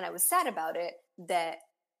 and I was sad about it, that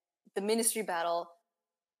the Ministry battle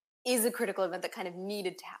is a critical event that kind of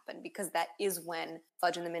needed to happen, because that is when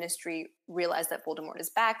Fudge and the Ministry realize that Voldemort is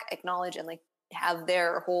back, acknowledge, and like have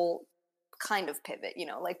their whole kind of pivot, you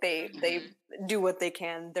know, like they do what they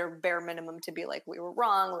can, their bare minimum to be like, we were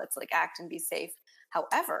wrong, let's like act and be safe.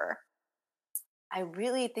 However, I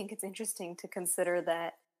really think it's interesting to consider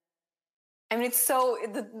that. I mean, it's so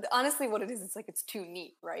honestly what it is. It's like it's too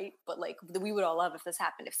neat, right? But like we would all love if this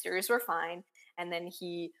happened. If Sirius were fine, and then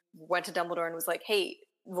he went to Dumbledore and was like, "Hey,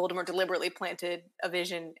 Voldemort deliberately planted a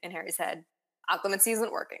vision in Harry's head. Occlumency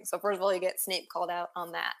isn't working." So first of all, you get Snape called out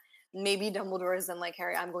on that. Maybe Dumbledore is then like,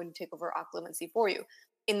 "Harry, I'm going to take over Occlumency for you."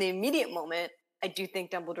 In the immediate moment, I do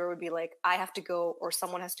think Dumbledore would be like, "I have to go, or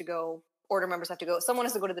someone has to go. Order members have to go. Someone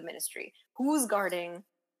has to go to the Ministry. Who's guarding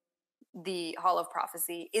the Hall of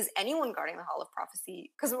Prophecy? Is anyone guarding the Hall of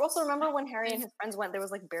Prophecy?" Because also remember when Harry and his friends went, there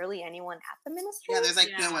was like barely anyone at the Ministry. Yeah, there's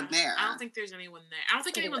like no one there. I don't think there's anyone there. I don't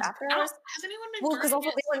think anyone's. Has anyone been? Well, because also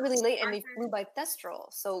they went really late and they flew by Thestral,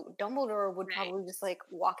 so Dumbledore would probably just like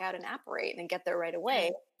walk out and apparate and get there right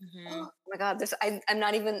away. Oh my God, I'm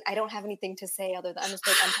not even. I don't have anything to say other than I'm just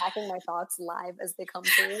like unpacking my thoughts live as they come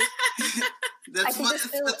through. That's what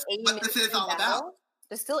this is all about.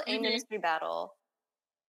 There's still a Ministry battle.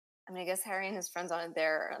 I mean, I guess Harry and his friends aren't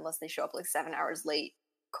there unless they show up like 7 hours late,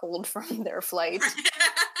 cold from their flight.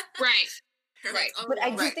 Right. But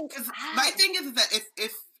I do think my thing is that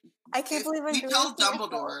if I can't believe we tell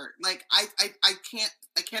Dumbledore, like I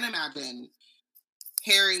can't imagine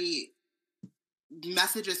Harry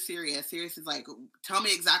messages Sirius. Sirius is like, tell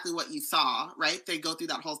me exactly what you saw, right? They go through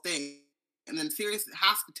that whole thing. And then Sirius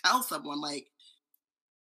has to tell someone, like,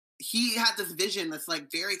 he had this vision, this,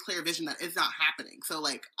 like, very clear vision that is not happening. So,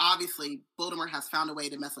 like, obviously, Voldemort has found a way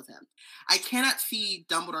to mess with him. I cannot see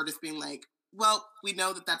Dumbledore just being like, well, we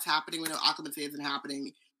know that that's happening. We know Occlumency isn't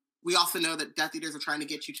happening. We also know that Death Eaters are trying to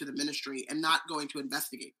get you to the Ministry and not going to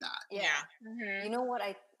investigate that. Yeah. You know what?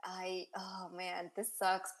 Oh, man, this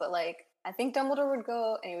sucks. But, like, I think Dumbledore would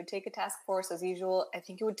go and he would take a task force as usual. I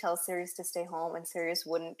think he would tell Sirius to stay home and Sirius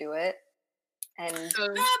wouldn't do it. And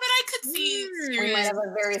but I could see we might have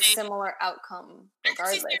a very similar outcome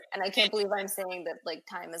regardless. And I can't believe I'm saying that like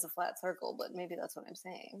time is a flat circle, but maybe that's what I'm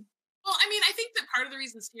saying. Well, I mean, I think that part of the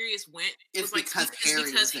reason Sirius went was like because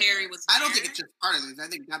Harry was there. I don't think it's just part of it. I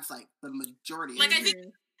think that's like the majority. Like I think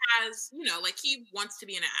as like he wants to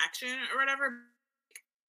be in action or whatever.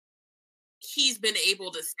 He's been able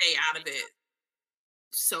to stay out of it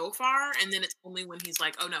so far, and then it's only when he's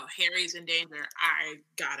like, oh no, Harry's in danger, I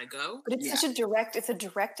gotta go. But it's such a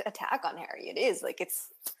direct attack on Harry. It is like, it's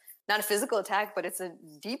not a physical attack, but it's a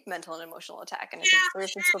deep mental and emotional attack, and I think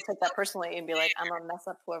Sirius should still take that personally and be like, I'm gonna mess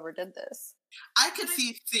up whoever did this. I could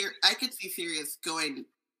see Sirius going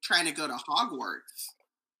trying to go to Hogwarts.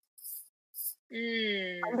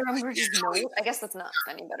 Under Umbridge's nose? I guess that's not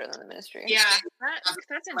any better than the Ministry. Yeah,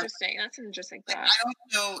 that's interesting. That's an interesting thought. I don't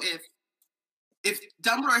know if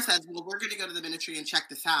Dumbledore says, well, we're going to go to the Ministry and check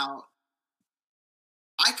this out.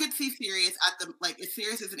 I could see Sirius if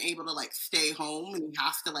Sirius isn't able to, like, stay home and he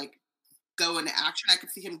has to, like, go into action, I could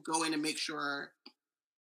see him going to make sure,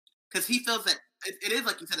 because he feels that it is,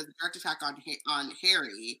 like you said, it's a direct attack on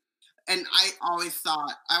Harry. And I always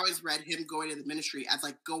read him going to the Ministry as,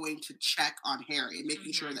 like, going to check on Harry and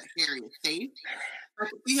making sure that Harry is safe. I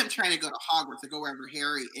could see him trying to go to Hogwarts or go wherever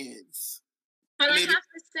Harry is. But I have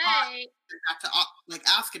to say, have to, like,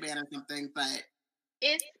 Azkaban or something. But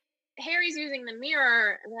if Harry's using the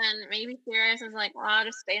mirror, then maybe Sirius is like, well, I'll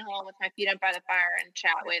just stay home with my feet up by the fire and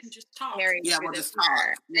chat with Harry. Yeah, we'll just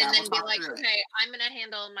talk. Yeah, and then be like, okay, I'm going to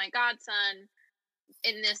handle my godson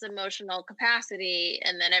in this emotional capacity,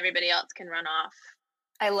 and then everybody else can run off.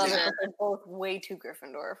 I love it, but they're both way too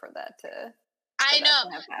Gryffindor for that to. I know.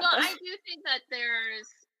 Well, I do think that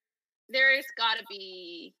there's got to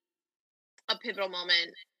be a pivotal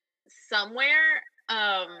moment somewhere.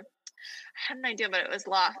 I had an idea, but it was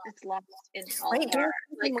lost. It's lost in all. Wait, do you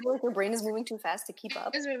feel like your brain is moving too fast to keep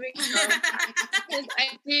up? It's moving so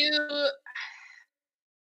because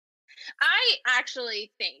I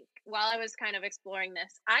actually think, while I was kind of exploring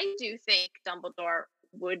this, I do think Dumbledore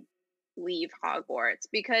would leave Hogwarts,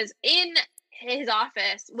 because in his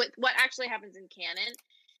office, what actually happens in canon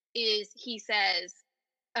is he says,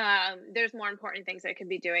 there's more important things I could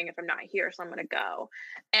be doing if I'm not here, so I'm going to go.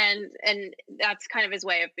 And that's kind of his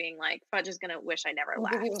way of being like, Fudge is going to wish I never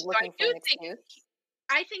left. So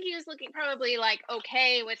I think he was looking probably like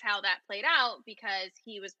okay with how that played out, because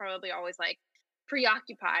he was probably always like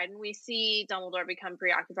preoccupied, and we see Dumbledore become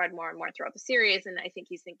preoccupied more and more throughout the series, and I think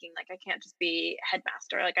he's thinking like, I can't just be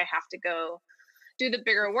headmaster, like I have to go do the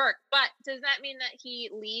bigger work. But does that mean that he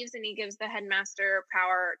leaves and he gives the headmaster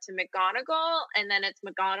power to McGonagall, and then it's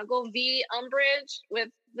McGonagall v. Umbridge with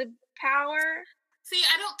the power? See,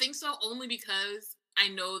 I don't think so, only because I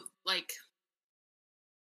know, like,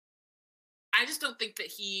 I just don't think that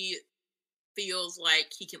he feels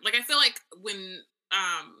like he can, like, I feel like when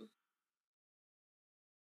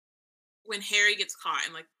Harry gets caught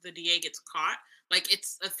and, like, the DA gets caught, like,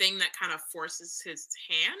 it's a thing that kind of forces his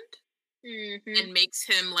hand and makes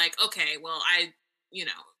him like, okay, well,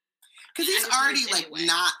 because he's already like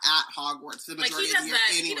not at Hogwarts the majority of the year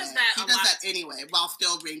anyway. He does that anyway, while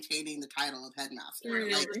still maintaining the title of headmaster.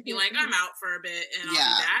 Like, be like, I'm out for a bit and I'll be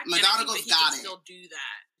back. McGonagall's got it. Still do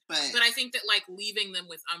that. But I think that, like, leaving them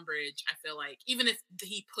with Umbridge, I feel like even if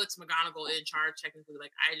he puts McGonagall in charge, technically,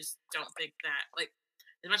 like, I just don't think that, like,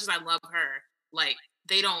 as much as I love her, like,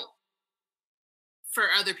 they don't, for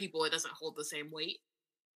other people, it doesn't hold the same weight.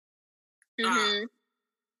 Yeah.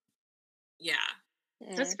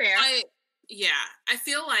 That's fair. I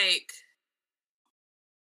feel like,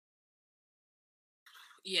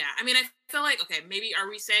 I mean, I feel like, okay, maybe are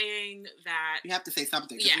we saying that you have to say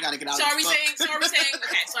something? Yeah, you got to get out. So are we saying?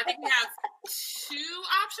 Okay, so I think we have two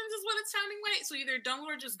options, is what it's sounding like. So either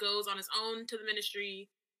Dumbledore just goes on his own to the Ministry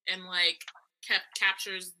and, like,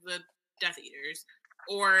 captures the Death Eaters,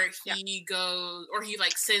 or he goes, or he,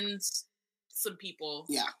 like, sends some people.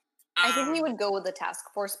 Yeah. I think he would go with the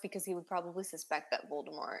task force, because he would probably suspect that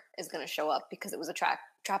Voldemort is going to show up, because it was a trap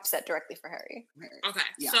set directly for Harry. Okay,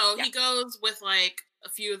 so he goes with, like, a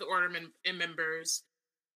few of the Order members.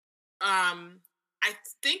 I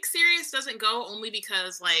think Sirius doesn't go only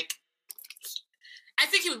because, like, I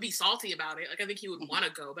think he would be salty about it. Like, I think he would want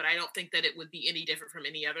to go, but I don't think that it would be any different from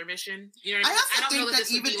any other mission. You know what I mean? I don't know that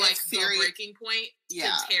this would be, like, the breaking point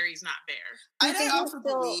since Harry's not there. I also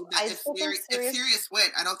believe that if Sirius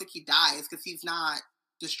went, I don't think he dies, because he's not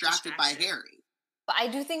distracted by Harry. But I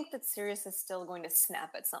do think that Sirius is still going to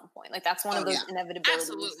snap at some point. Like, that's one of those inevitabilities.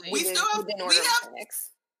 Absolutely. We still have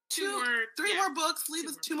three more books. Leave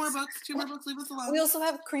us two more books. Leave us alone. We also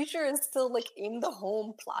have Creature is still, like, in the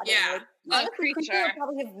home plotting. Yeah, like Creature would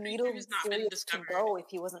probably have needled Sirius to go if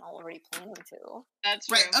he wasn't already planning to. That's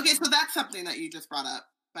true. Right. Okay, so that's something that you just brought up,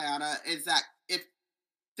 Bayana, is that if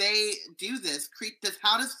they do this,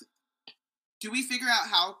 do we figure out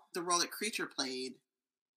how the role that Creature played?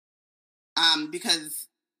 Because.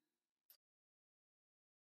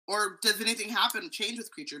 Or does anything change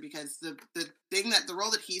with Creature? Because the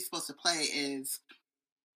role that he's supposed to play is,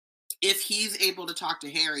 if he's able to talk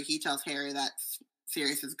to Harry, he tells Harry that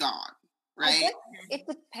Sirius is gone, right? I guess it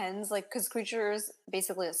depends, like, because Creature is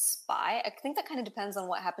basically a spy. I think that kind of depends on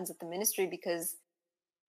what happens at the Ministry, because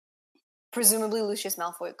presumably Lucius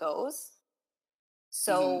Malfoy goes.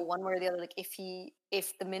 So one way or the other, like,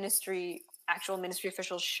 if the Ministry actual Ministry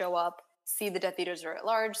officials show up, see the Death Eaters are at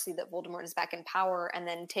large, see that Voldemort is back in power, and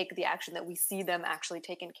then take the action that we see them actually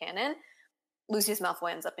take in canon, Lucius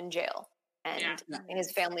Malfoy ends up in jail. And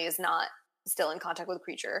his family is not still in contact with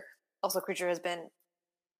Creature. Also, Creature has been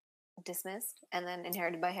dismissed and then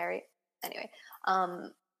inherited by Harry. Anyway,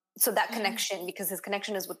 so that connection, because his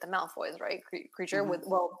connection is with the Malfoys, right? Creature with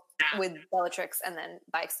Bellatrix, and then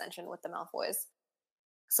by extension with the Malfoys.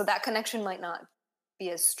 So that connection might not be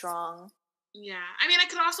as strong. Yeah, I mean, I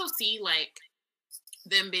could also see like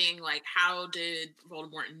them being like, how did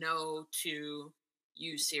Voldemort know to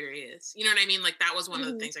use Sirius? You know what I mean? Like that was one of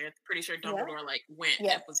the things. Like, I'm pretty sure Dumbledore like went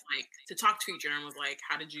and was like to talk to Creature and was like,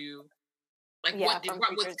 how did you like what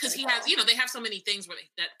was, because he has, you know, they have so many things where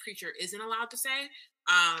that Creature isn't allowed to say.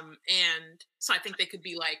 And so I think they could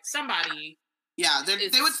be like somebody. Yeah,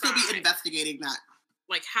 they would still be investigating that.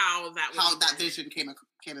 Like how that vision came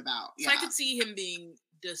about. Yeah. So I could see him being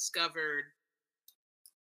discovered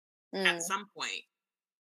at some point.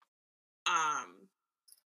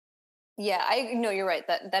 Yeah, I know you're right.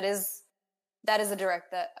 That is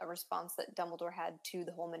a response that Dumbledore had to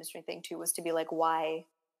the whole Ministry thing too, was to be like, why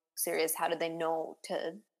Sirius? How did they know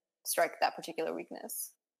to strike that particular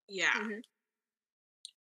weakness? Yeah.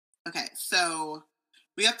 Okay, so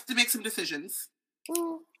we have to make some decisions.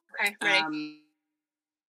 Okay, ready.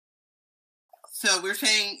 So we're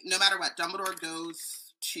saying no matter what, Dumbledore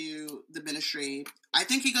goes to the Ministry. I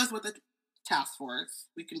think he goes with the task force.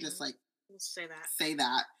 We can just like say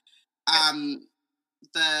that.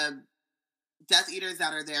 The Death Eaters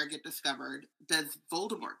that are there get discovered. Does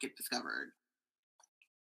Voldemort get discovered?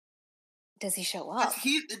 Does he show up?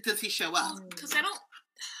 Does he show up? Because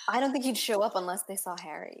I don't think he'd show up unless they saw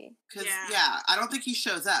Harry. Because I don't think he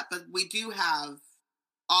shows up. But we do have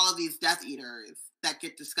all of these Death Eaters that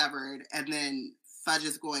get discovered, and then Fudge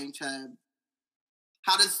is going to.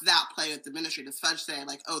 How does that play with the Ministry? Does Fudge say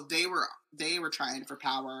like, "Oh, they were trying for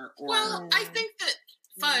power"? Or well, I think that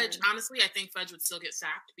Fudge. Honestly, I think Fudge would still get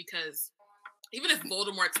sacked because even if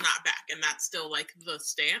Voldemort's not back, and that's still like the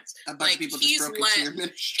stance, a bunch of people just broke into your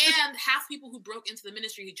Ministry, and half people who broke into the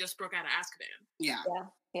Ministry who just broke out of Azkaban.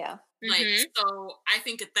 Yeah. Like, so I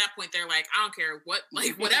think at that point they're like, I don't care what,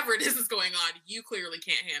 like, whatever it is going on, you clearly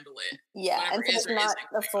can't handle it. Yeah, and so it's not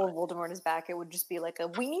a full Voldemort is back. It would just be like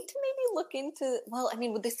we need to maybe look into. Well, I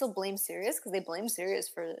mean, would they still blame Sirius? Because they blame Sirius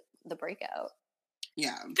for the breakout.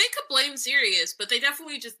 Yeah, they could blame Sirius, but they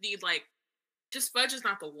definitely just need just Fudge is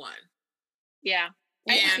not the one. Yeah,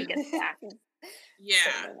 and get sacked.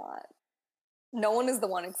 Yeah, not. No one is the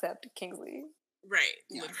one except Kingsley. Right,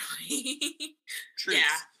 literally. Truth.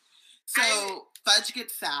 Yeah. So Fudge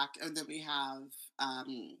gets sacked, and then we have.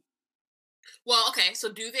 Well, okay.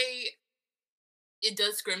 So does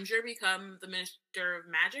Scrimgeour become the Minister of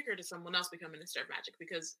Magic, or does someone else become Minister of Magic?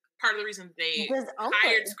 Because part of the reason they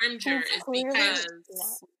hired Scrimgeour is because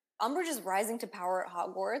Umbridge is rising to power at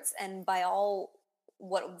Hogwarts, and by all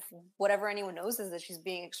whatever anyone knows is that she's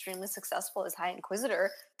being extremely successful as High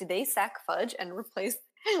Inquisitor. Did they sack Fudge and replace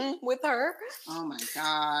him with her? Oh my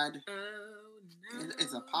god. No.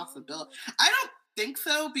 It's a possibility. I don't think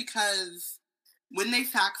so, because when they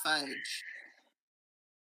sack Fudge,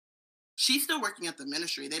 she's still working at the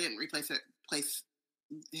Ministry. They didn't replace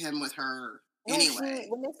him with her anyway.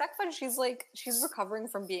 When they sack Fudge, she's recovering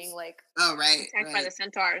from being like attacked by the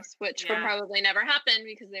Centaurs, which would probably never happen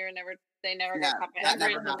because they never got caught by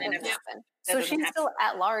Hagrid. So she's still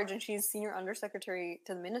at large, and she's senior undersecretary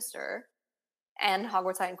to the Minister and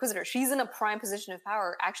Hogwarts High Inquisitor. She's in a prime position of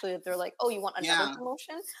power. Actually, if they're like, "Oh, you want another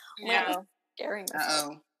promotion?" Scaring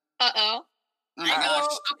myself. Uh-oh. Oh my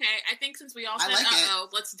gosh. Okay, I think since we all said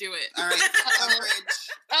let's do it. All right. Umbridge.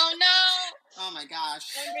 Oh no! Oh my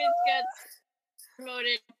gosh. Umbridge gets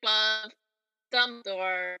promoted above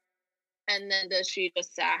Dumbledore, and then does she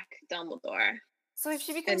just sack Dumbledore? So if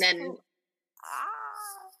she becomes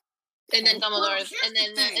and then Dumbledore's, and then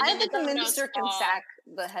I think the Minister can sack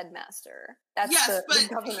the headmaster. That's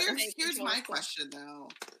but here's my question though: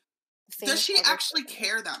 does she actually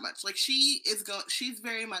care that much? Like she's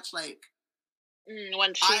very much like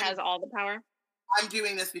when she has all the power. I'm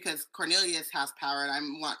doing this because Cornelius has power,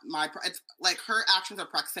 and it's like her actions are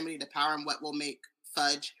proximity to power and what will make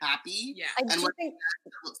Fudge happy. Yeah, and what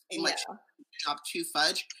seem like job to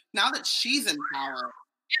Fudge now that she's in power.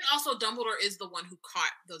 And also, Dumbledore is the one who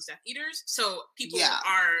caught those Death Eaters, so people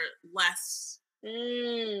are less.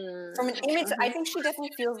 From an image, I think she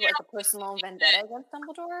definitely feels like a personal vendetta against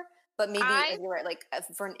Dumbledore. But maybe, you're right, like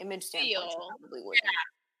for an image standpoint, she probably wouldn't.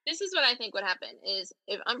 Yeah. This is what I think would happen: is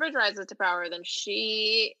if Umbridge rises to power, then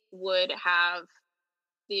she would have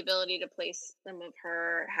the ability to place some of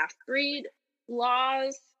her half-breed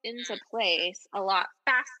laws into place a lot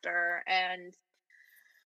faster, and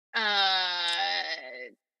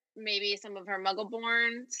maybe some of her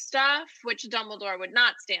Muggle-born stuff, which Dumbledore would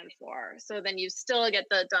not stand for. So then you still get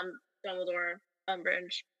the Dumbledore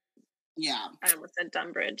Umbridge. Yeah. I almost said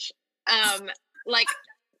Dumbridge. Like,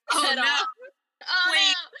 Oh head no! off. Oh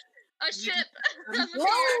Wait. no! A ship has No!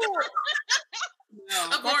 appeared. No.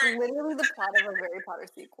 That's Abort. literally the plot of a Harry Potter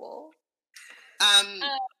sequel.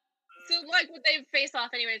 So, like, what they face off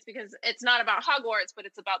anyways, because it's not about Hogwarts, but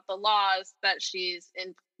it's about the laws that she's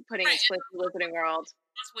putting in place in the Wizarding World.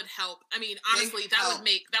 This would help. I mean, honestly,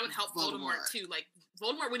 that would help Voldemort too. Like,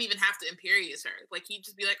 Voldemort wouldn't even have to Imperius her. Like, he'd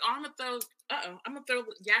just be like, "Oh, I'm gonna throw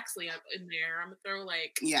Yaxley up in there. I'm gonna throw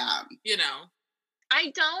you know."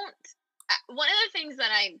 One of the things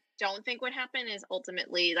that I don't think would happen is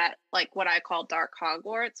ultimately that, like, what I call Dark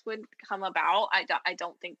Hogwarts would come about. I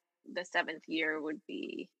don't think the 7th year would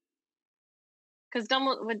be, because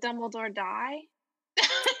would Dumbledore die?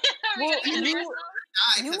 Well, you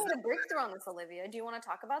Die, made 'cause a breakthrough on this, Olivia. Do you want to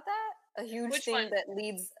talk about that? A huge Which thing one? that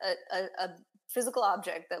leads a physical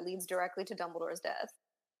object that leads directly to Dumbledore's death.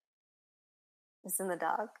 It's in the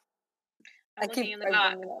doc. I'm looking in the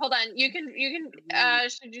doc. Hold on. You can.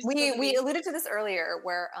 Should you? We alluded to this earlier,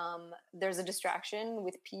 where there's a distraction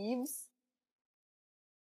with Peeves.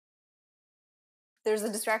 There's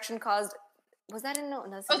a distraction caused. Was that in no?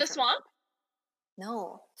 The swamp?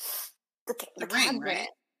 No. The ring, cabinet. right?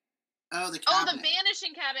 Oh, the cabinet. Oh, the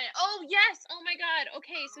vanishing cabinet. Oh, yes. Oh my God.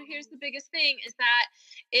 Okay, so here's the biggest thing: is that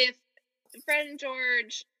if Fred and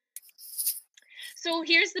George. So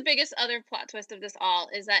here's the biggest other plot twist of this all,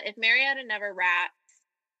 is that if Marietta never rats,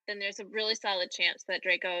 then there's a really solid chance that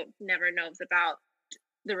Draco never knows about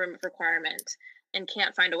the Room of Requirement and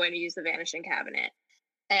can't find a way to use the vanishing cabinet.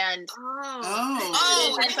 And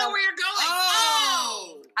I know where you're going.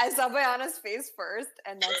 Oh, I saw Bayana's face first,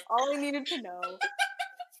 and that's all I needed to know.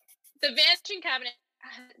 The vanishing cabinet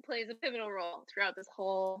plays a pivotal role throughout this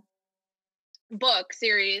whole book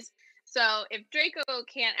series. So if Draco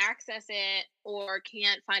can't access it or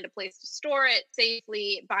can't find a place to store it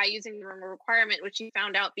safely by using the Room of Requirement, which he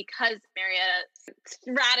found out because Marietta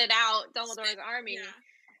ratted out Dumbledore's army,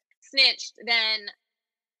 snitched,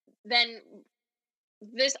 then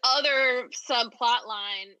this other subplot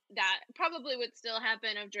line that probably would still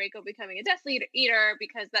happen of Draco becoming a Death Eater,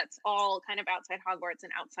 because that's all kind of outside Hogwarts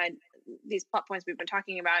and outside these plot points we've been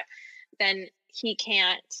talking about, then he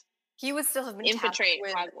can't. He would still have been infiltrate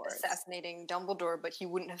with Hogwarts. Assassinating Dumbledore, but he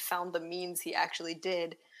wouldn't have found the means he actually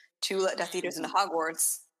did to let Death Eaters into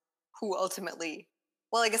Hogwarts, who ultimately...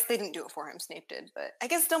 Well, I guess they didn't do it for him, Snape did, but I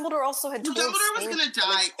guess Dumbledore also had told Dumbledore was Snape going to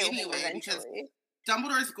die kill him anyway, because eventually.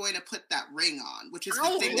 Dumbledore is going to put that ring on, which is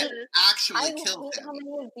the thing that actually killed him. How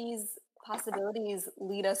many of these possibilities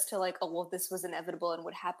lead us to like, oh, well, this was inevitable and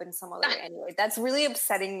would happen some other way anyway. That's really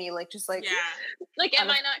upsetting me. Like, just like, like,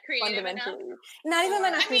 am I not creative enough? Not even am I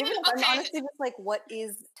not creative mean, enough. okay. I'm honestly just like, what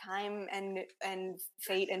is time and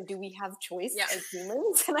fate, and do we have choice as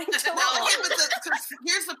humans? And I don't know. But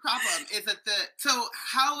here's the problem: is that so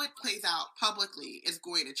how it plays out publicly is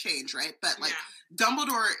going to change, right? But like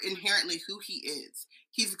Dumbledore, inherently who he is,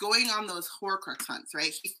 he's going on those Horcrux hunts,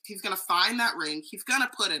 right? He's going to find that ring, he's going to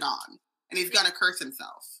put it on, and he's going to curse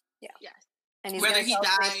himself. Yeah. Yes. And he's whether he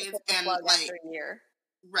dies and like after a year.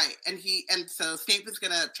 Right, and so Snape is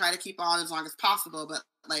going to try to keep on as long as possible, but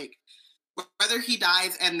like whether he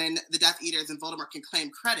dies and then the Death Eaters and Voldemort can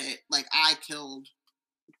claim credit, like I killed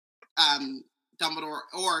Dumbledore,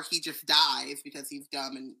 or he just dies because he's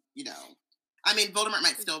dumb and, you know, I mean, Voldemort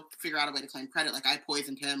might still figure out a way to claim credit, like I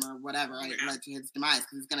poisoned him or whatever, I led to his demise,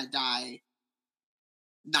 because he's going to die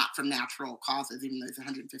not from natural causes, even though he's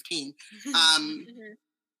 115.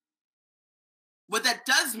 What that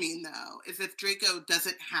does mean, though, is if Draco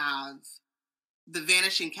doesn't have the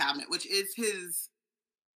Vanishing Cabinet, which is his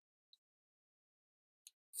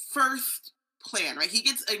first plan, right? He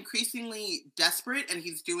gets increasingly desperate, and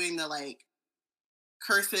he's doing the, like,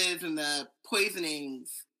 curses and the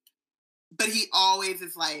poisonings, but he always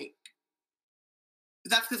is, like,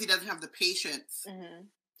 that's because he doesn't have the patience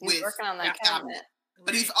He's working on that cabinet.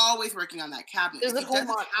 But he's always working on that cabinet. There's a whole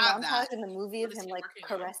montage in the movie of him like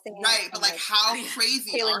caressing it. Right, but like how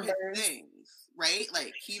crazy are his things, right?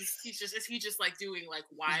 Like he's just like doing like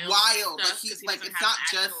wild. Like he's like, it's not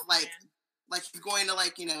just like he's going to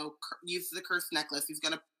like, you know, use the cursed necklace. He's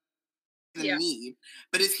gonna need,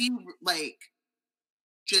 but is he like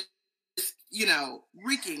just, you know,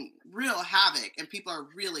 wreaking real havoc, and people are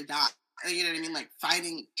really dying. You know what I mean? Like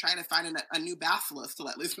trying to find a new basilisk to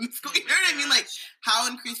let loose from the school. You know what I mean? Like how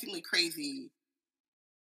increasingly crazy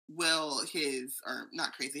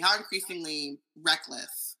how increasingly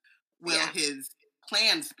reckless will his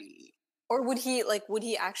plans be? Or would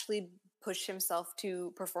he actually push himself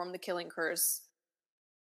to perform the killing curse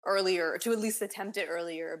earlier, to at least attempt it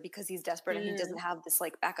earlier because he's desperate and he doesn't have this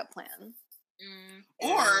like backup plan?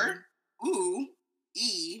 Or oh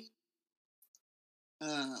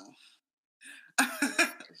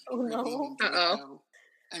no. Uh-oh.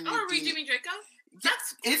 Redeeming Draco?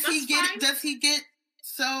 Does he get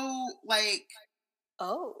so like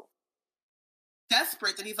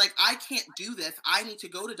desperate that he's like, I can't do this. I need to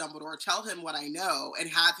go to Dumbledore, tell him what I know, and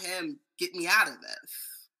have him get me out of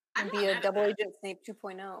this. And be a double agent Snape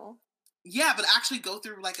 2.0. Yeah, but actually go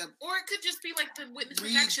through like or it could just be like the witness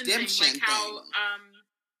protection thing, like how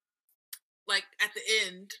like at the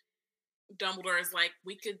end, Dumbledore is like,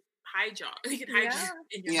 we could hide you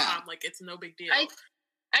in your mom, like it's no big deal.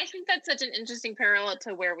 I think that's such an interesting parallel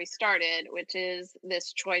to where we started, which is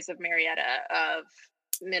this choice of Marietta of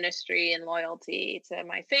ministry and loyalty to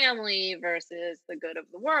my family versus the good of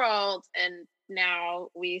the world. And now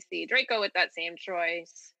we see Draco with that same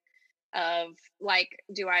choice of like,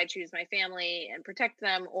 do I choose my family and protect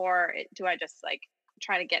them, or do I just like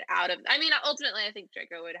try to get out of? I mean, ultimately, I think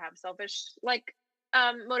Draco would have selfish like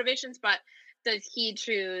motivations, but does he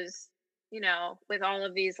choose, with all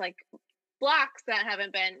of these like blocks that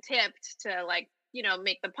haven't been tipped to like,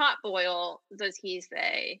 make the pot boil? Does he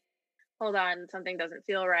say, hold on, something doesn't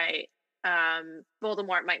feel right?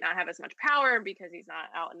 Voldemort might not have as much power because he's not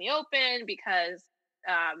out in the open, because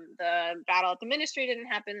the battle at the Ministry didn't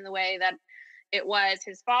happen in the way that it was.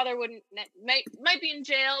 His father might be in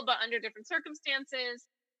jail, but under different circumstances.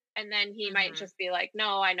 And then he might just be like,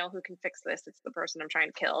 no, I know who can fix this. It's the person I'm trying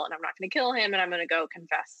to kill, and I'm not going to kill him, and I'm going to go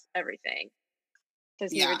confess everything.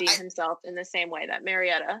 Does he redeem himself in the same way that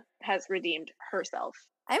Marietta has redeemed herself?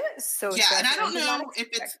 I'm so and I don't know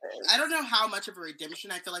I don't know how much of a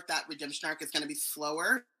redemption. I feel like that redemption arc is going to be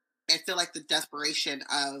slower. I feel like the desperation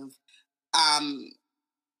of I'm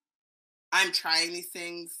trying these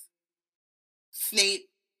things. Snape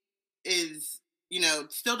is,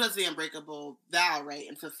 still does the unbreakable vow, right?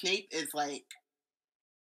 And so Snape is like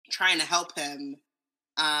trying to help him.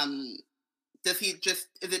 Is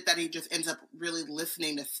it that he just ends up really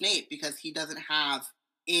listening to Snape because he doesn't have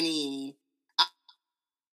any,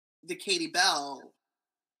 the Katie Bell?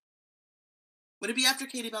 Would it be after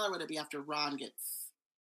Katie Bell or would it be after Ron gets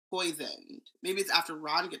poisoned? Maybe it's after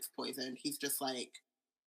Ron gets poisoned. He's just like,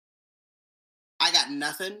 I got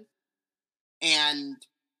nothing. And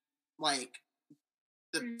like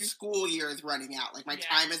the school year is running out. Like my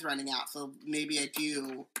time is running out. So maybe I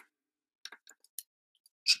do.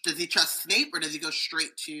 Does he trust Snape or does he go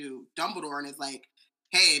straight to Dumbledore and is like,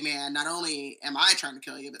 hey man, not only am I trying to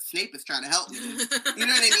kill you, but Snape is trying to help me. You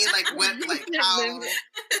know what I mean? Like how,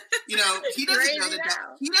 he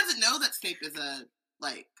doesn't know that Snape is a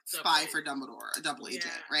like spy for Dumbledore, a double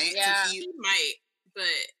agent, right? Yeah, so he might, but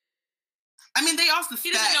I mean, they also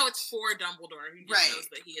he doesn't know it's for Dumbledore. He just knows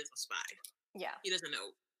that he is a spy. Yeah, he doesn't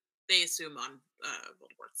know. They assume on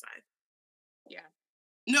Voldemort's side. Yeah.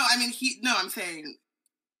 No, I mean I'm saying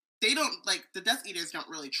they don't like the Death Eaters don't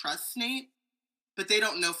really trust Snape, but they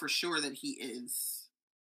don't know for sure that he is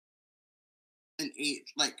an agent.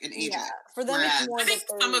 Yeah, for them, I think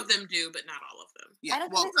some of them do, but not all of them. Yeah,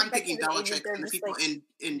 well, I'm thinking Bellatrix and the people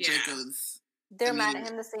in Draco's. They're mad at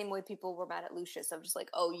him the same way people were mad at Lucius of just like,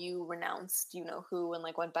 oh, you renounced, who, and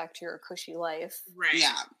like went back to your cushy life. Right.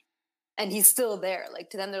 Yeah. And he's still there. Like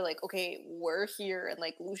to them, they're like, okay, we're here, and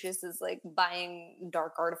like Lucius is like buying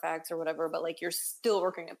dark artifacts or whatever, but like you're still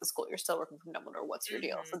working at the school. You're still working from Dumbledore. What's your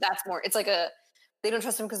deal? So that's more. It's like they don't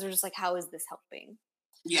trust him because they're just like, how is this helping?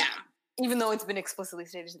 Yeah. Even though it's been explicitly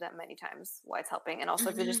stated to them many times why it's helping, and also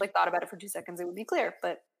if they just like thought about it for 2 seconds, it would be clear.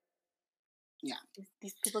 But yeah,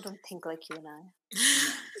 these people don't think like you and I.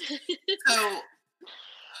 So,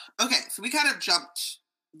 okay, so we kind of jumped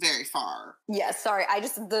very far. Yeah, sorry.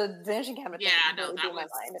 The vanishing cabinet. Yeah, no, that was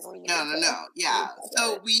no. Yeah,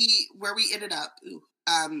 so we ended up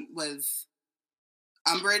was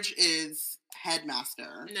Umbridge is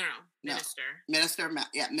headmaster. No, minister. Minister.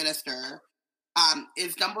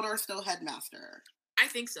 Is Dumbledore still headmaster? I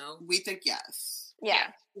think so. We think yes.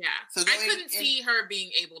 Yeah. So I couldn't see her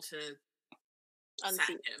being able to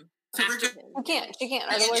unseat him. So she can't.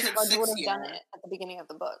 Otherwise, Fudge would have done it at the beginning of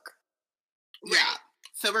the book. Yeah.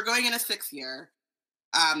 So we're going in a 6th year.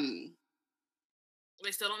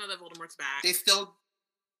 They still don't know that Voldemort's back. They still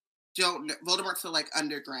don't know. Voldemort's still like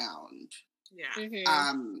underground.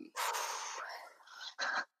 Yeah.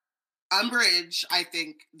 Umbridge, I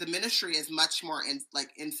think the Ministry is much more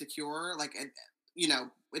insecure. Like we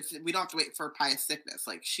don't have to wait for pious sickness.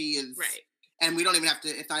 Like, she is, right. And we don't even have to.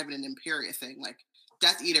 It's not even an Imperious thing. Like,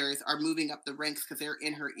 Death Eaters are moving up the ranks because they're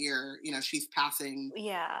in her ear. She's passing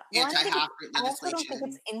anti-half-wit legislation. I also don't think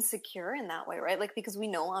it's insecure in that way, right? Like, because we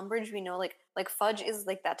know Umbridge, we know like Fudge is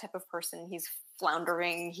like that type of person. He's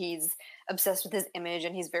floundering, he's obsessed with his image,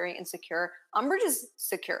 and he's very insecure. Umbridge is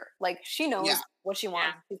secure. Like, she knows what she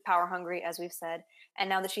wants. She's power hungry, as we've said. And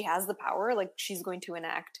now that she has the power, like, she's going to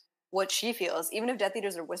enact what she feels. Even if Death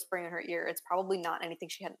Eaters are whispering in her ear, it's probably not anything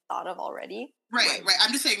she hadn't thought of already. Right.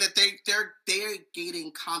 I'm just saying that they're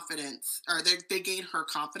gaining confidence, or they gain her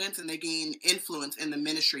confidence, and they gain influence in the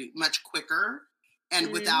Ministry much quicker,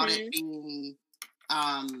 and without it being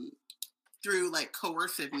through like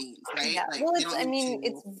coercive means, right? Yeah. Like, well,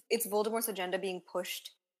 it's Voldemort's agenda being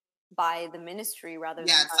pushed by the Ministry rather than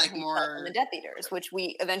it's like more and the Death Eaters, which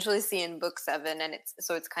we eventually see in book 7, and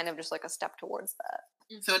it's kind of just like a step towards that.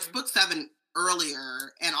 So it's book 7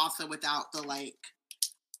 earlier, and also without the like,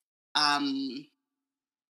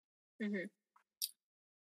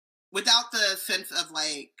 without the sense of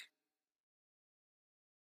like,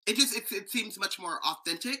 it seems much more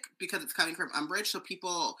authentic because it's coming from Umbridge. So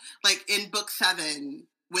people, like, in book 7,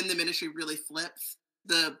 when the Ministry really flips,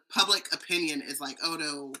 the public opinion is like, oh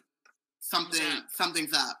no,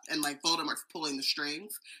 something's up, and like Voldemort's pulling the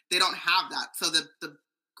strings. They don't have that, so the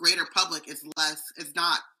greater public is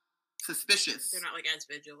not suspicious. They're not like as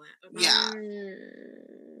vigilant.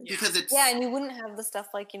 Because it's and you wouldn't have the stuff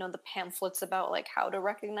like the pamphlets about like how to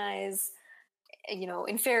recognize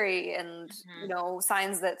in fairy and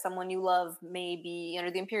signs that someone you love may be under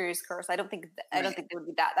the Imperious curse. I don't think there would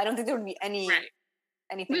be that. I don't think there would be anything.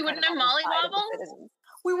 We wouldn't have mollywobbles.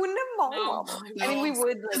 We wouldn't have mollywobbles. No. I mean, we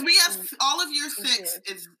would. Like, we have all of year 6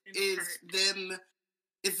 is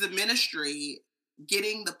the Ministry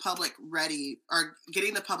getting the public ready, or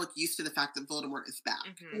getting the public used to the fact that Voldemort is back.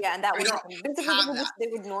 Yeah, and that would happen. They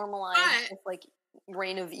would normalize this like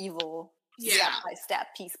reign of evil step by step,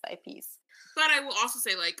 piece by piece. But I will also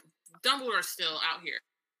say, like, Dumbledore's still out here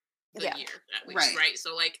year, at least, right?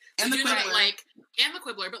 So, like, and the Quibbler. And the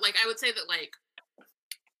Quibbler, but, like, I would say that, like,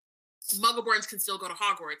 Muggleborns can still go to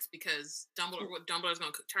Hogwarts because Dumbledore's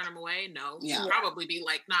going to turn them away. No, he'll probably be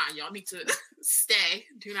like, nah, y'all need to stay,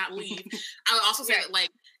 do not leave. I would also say that,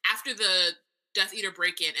 like, after the Death Eater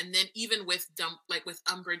break-in, and then even with with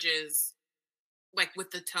Umbridge's, like,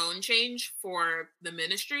 with the tone change for the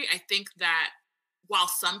Ministry, I think that while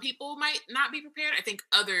some people might not be prepared, I think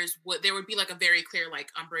others there would be like a very clear like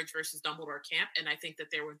Umbridge versus Dumbledore camp, and I think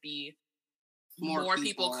that there would be more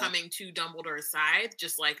people coming to Dumbledore's side,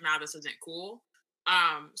 just like, nah, this isn't cool.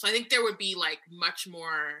 So I think there would be like much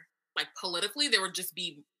more, like, politically, there would just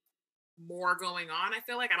be more going on. I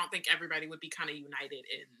feel like I don't think everybody would be kind of united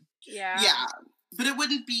in. Yeah, but it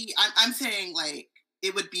wouldn't be. I'm saying like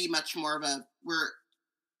it would be much more of a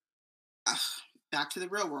back to the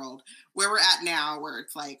real world where we're at now, where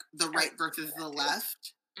it's like the right versus the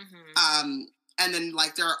left. And then,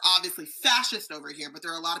 like, there are obviously fascists over here, but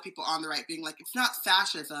there are a lot of people on the right being like, it's not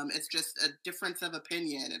fascism, it's just a difference of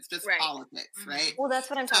opinion, it's just politics, right? Well, that's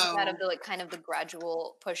what I'm talking about, of the, like, kind of the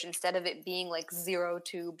gradual push. Instead of it being, like, 0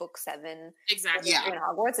 to book 7 exactly in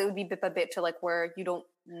Hogwarts, it would be bit by bit to, like, where you don't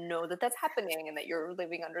know that that's happening and that you're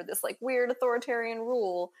living under this, like, weird authoritarian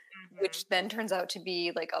rule, which then turns out to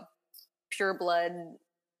be, like, a pure blood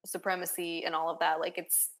supremacy and all of that. Like,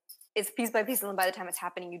 it's piece by piece, and then by the time it's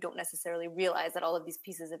happening, you don't necessarily realize that all of these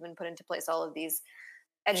pieces have been put into place, all of these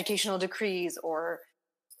educational decrees or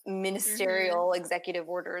ministerial executive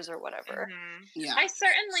orders or whatever. I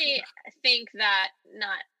certainly think that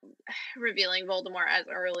not revealing Voldemort as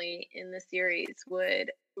early in the series would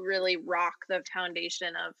really rock the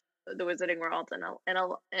foundation of the Wizarding World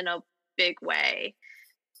in a big way,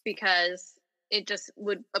 because it just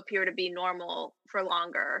would appear to be normal for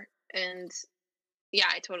longer. And yeah,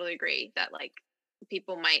 I totally agree that, like,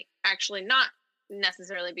 people might actually not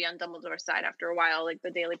necessarily be on Dumbledore's side after a while. Like,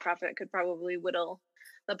 the Daily Prophet could probably whittle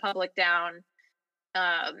the public down,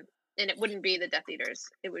 and it wouldn't be the Death Eaters.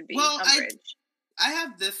 It would be Umbridge. I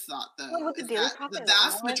have this thought, though, is that the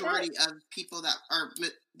vast majority of people that are,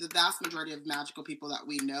 the vast majority of magical people that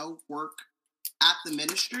we know work at the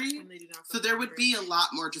Ministry, so there would be a lot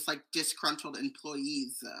more just, like, disgruntled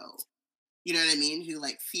employees, though. You know what I mean? Who,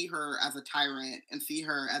 like, see her as a tyrant and see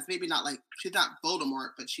her as maybe not, like, she's not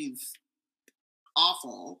Voldemort, but she's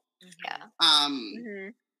awful.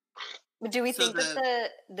 But do we think that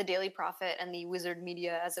the Daily Prophet and the wizard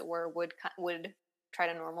media, as it were, would try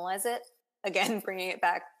to normalize it? Again, bringing it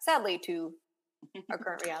back, sadly, to our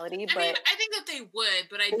current reality. But I mean, I think that they would,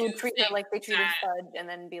 but I do treat think her like they treated Fudge, and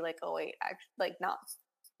then be like, oh wait, actually, like, not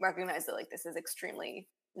recognize that like this is extremely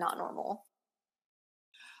not normal?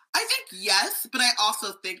 I think yes, but I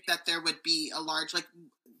also think that there would be a large, like,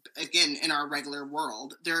 again, in our regular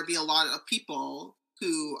world, there would be a lot of people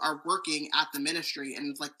who are working at the ministry and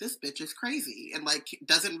it's like, this bitch is crazy and like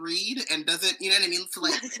doesn't read and doesn't, you know what I mean? So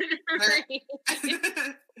like,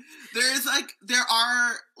 there's like, there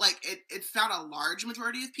are like, it's not a large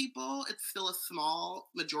majority of people. It's still a small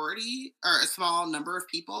majority or a small number of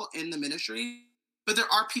people in the ministry, but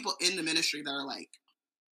there are people in the ministry that are like,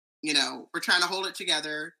 you know, we're trying to hold it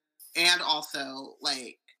together and also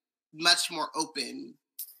like much more open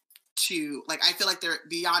to like, I feel like they're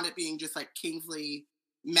beyond it being just like Kingsley,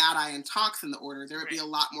 Mad Eye, and Tonks in the order. There would be a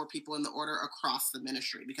lot more people in the order across the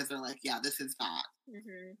ministry because they're like, yeah, this is not.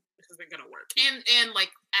 This isn't gonna work. And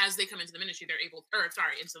like as they come into the ministry, they're able,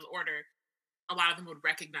 into the order. A lot of them would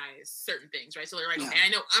recognize certain things, right? So they're like, okay, I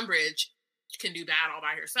know Umbridge can do bad all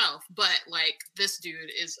by herself, but like this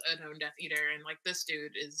dude is a known Death Eater, and like this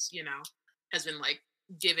dude is, you know, has been like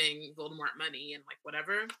giving Voldemort money and like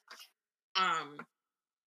whatever.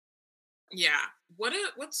 Yeah.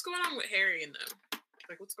 What's going on with Harry and them?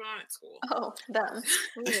 Like, what's going on at school? Oh, them.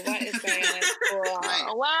 Ooh, what is going on at school?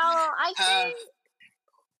 Well, I think,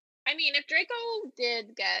 I mean, if Draco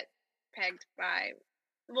did get pegged by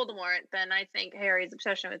Voldemort, then I think Harry's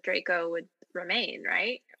obsession with Draco would remain,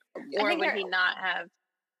 right? Or would he not have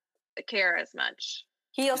care as much?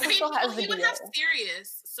 He also still has the he would DA. have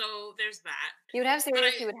Sirius, so there's that. He would have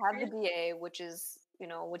Sirius, he would have the DA, which is, you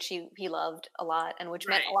know, which he loved a lot, and which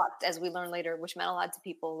meant a lot, as we learn later, which meant a lot to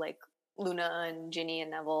people like Luna and Ginny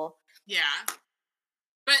and Neville. Yeah.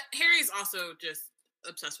 But Harry's also just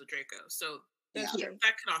obsessed with Draco, so that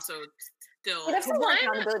could also still... But that's a lot of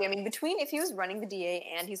accountability. I mean, between, if he was running the DA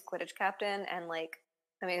and he's Quidditch captain, and like,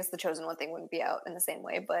 I mean, I guess the Chosen One thing wouldn't be out in the same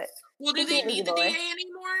way, but... Well, do they need the DA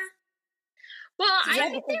anymore? Well, I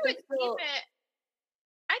think they would keep it.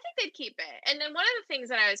 I think they'd keep it. And then one of the things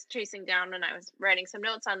that I was chasing down when I was writing some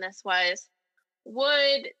notes on this was,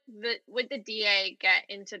 would the DA get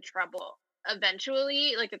into trouble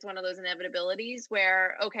eventually? Like, it's one of those inevitabilities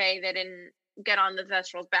where, okay, they didn't get on the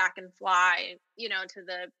Thestral's back and fly, you know, to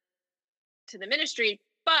the ministry,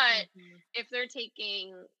 but if they're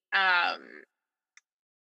taking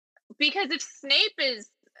because if Snape is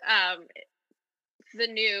the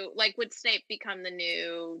new, like, would Snape become the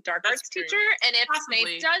new dark arts teacher? And if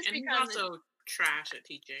Snape does become also trash at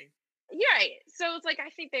teaching. Yeah, so it's like, I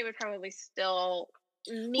think they would probably still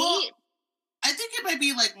meet. Well, I think it might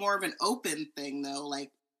be like more of an open thing though,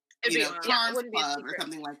 like, you know, Charms Club or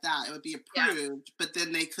something like that. It would be approved, but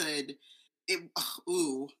then they could,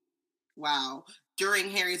 during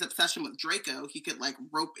Harry's obsession with Draco, he could like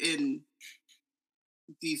rope in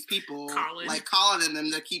these people, like Colin and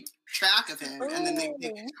them, to keep track of him, and then they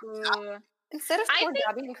instead of poor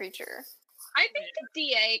Dobby and Creature. I think the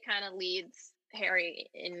DA kind of leads Harry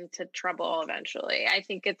into trouble eventually. I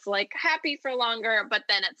think it's like happy for longer, but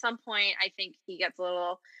then at some point, I think he gets a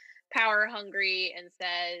little power hungry and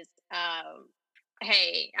says,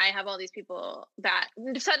 hey, I have all these people that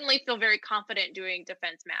suddenly feel very confident doing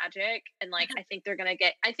defense magic, and like I think they're gonna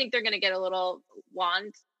get a little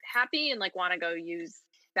wand happy and like want to go use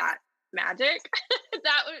that magic.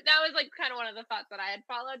 that was like kind of one of the thoughts that I had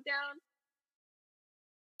followed down.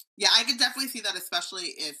 Yeah, I could definitely see that,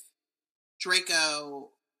 especially if Draco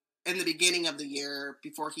in the beginning of the year,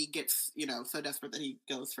 before he gets, you know, so desperate that he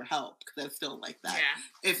goes for help, because that's still like that.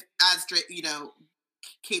 Yeah. If as you know,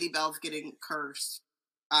 Katie Bell's getting cursed,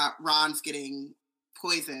 Ron's getting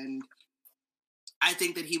poisoned, I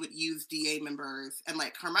think that he would use DA members, and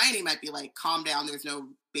like Hermione might be like, calm down, there's no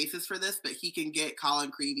basis for this, but he can get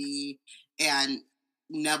Colin Creevey and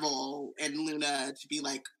Neville and Luna to be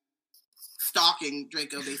like stalking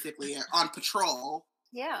Draco basically on patrol.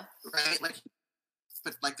 Yeah. Right? Like,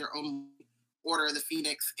 put like their own Order of the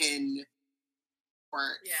Phoenix in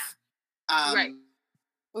works. Yeah. Right.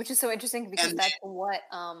 Which is so interesting because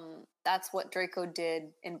that's what Draco did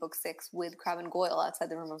in book 6 with Crabbe and Goyle outside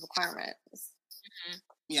the Room of Requirement.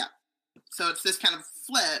 Yeah. So it's this kind of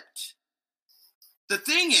flipped. The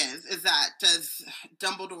thing is that does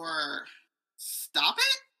Dumbledore stop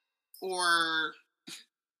it? Or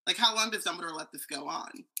like, how long does Dumbledore let this go on?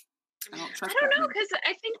 I don't know, because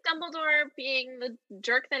I think Dumbledore, being the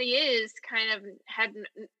jerk that he is, kind of had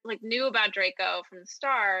like knew about Draco from the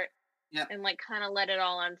start, and like kind of let it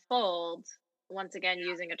all unfold. Once again,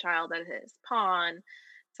 using a child as his pawn.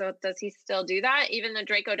 So does he still do that, even though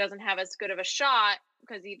Draco doesn't have as good of a shot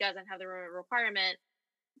because he doesn't have the Room of Requirement?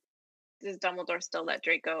 Does Dumbledore still let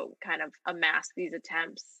Draco kind of amass these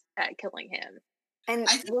attempts at killing him? And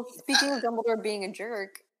speaking of Dumbledore being a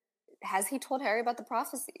jerk, has he told Harry about the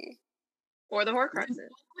prophecy? Or the Horcruxes. The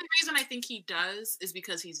only reason I think he does is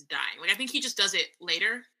because he's dying. Like, I think he just does it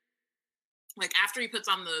later. Like, after he puts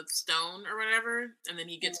on the stone or whatever, and then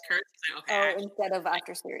he gets cursed. He's like, okay. Instead of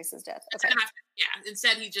after Sirius's death. Okay.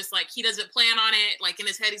 Instead he just, like, he doesn't plan on it. Like, in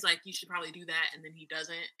his head, he's like, you should probably do that. And then he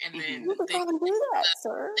doesn't. And then You could probably do that,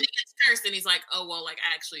 sir. Then he gets cursed, and he's like, oh, well, like,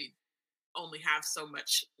 I actually only have so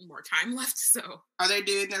much more time left. So are they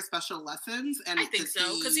doing their special lessons? And I think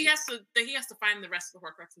so, because he has to find the rest of the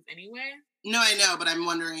Horcruxes anyway. No, I know, but I'm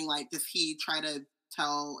wondering, like, does he try to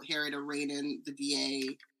tell Harry to rein in the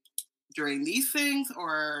DA during these things,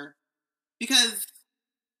 or because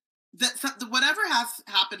whatever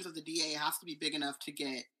happens with the DA has to be big enough to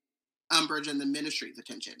get Umbridge and the Ministry's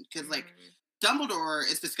attention, because like Dumbledore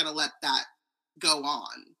is just gonna let that go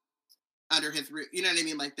on under his root. You know what I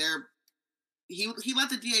mean? Like he let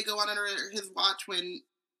the DA go on under his watch when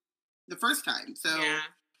the first time. So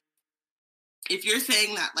if you're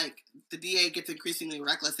saying that like the DA gets increasingly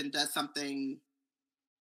reckless and does something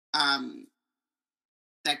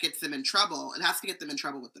that gets them in trouble, it has to get them in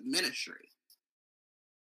trouble with the Ministry.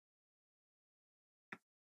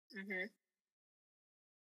 Mm-hmm.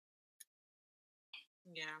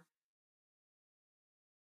 Yeah.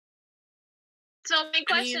 So my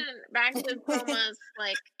question back to Proma's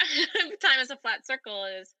like time as a flat circle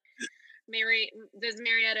is does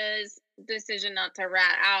Marietta's decision not to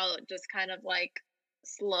rat out just kind of like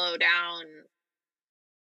slow down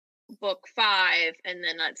book 5, and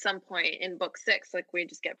then at some point in book 6, like we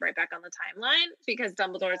just get right back on the timeline because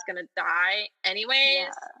Dumbledore is gonna die anyways.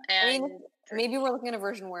 Yeah. I mean, maybe we're looking at a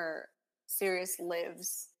version where Sirius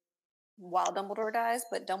lives while Dumbledore dies,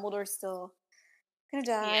 but Dumbledore's still gonna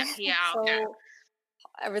die. So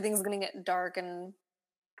everything's gonna get dark and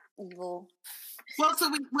evil. Well, so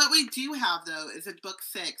what we do have though is in book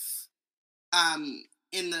 6,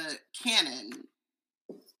 in the canon,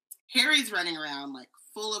 Harry's running around like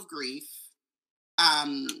full of grief,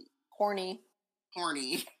 horny,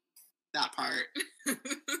 that part.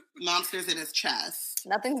 Monsters in his chest.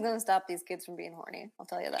 Nothing's gonna stop these kids from being horny, I'll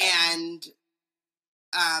tell you that. And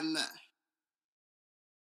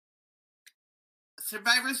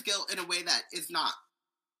survivor's guilt in a way that is not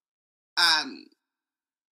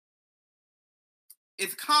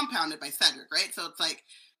is compounded by Cedric, right? So it's like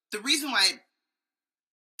the reason why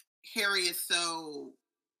Harry is so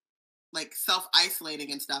like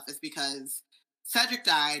self-isolating and stuff is because Cedric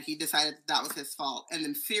died, he decided that was his fault, and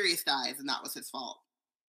then Sirius dies and that was his fault.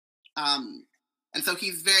 And so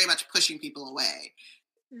he's very much pushing people away.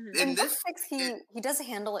 In book 6, he does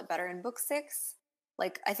handle it better. In book 6,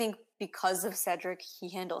 like I think because of Cedric, he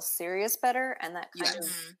handles Sirius better, and that kind of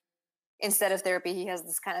instead of therapy, he has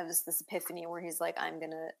this kind of this epiphany where he's like, I'm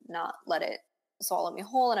gonna not let it swallow me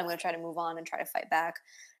whole, and I'm gonna try to move on and try to fight back.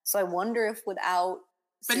 So I wonder if without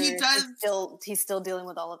Sirius, he's still dealing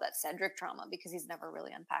with all of that Cedric trauma because he's never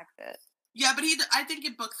really unpacked it. Yeah, but I think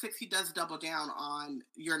in book 6 he does double down on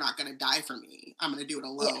you're not gonna die for me. I'm gonna do it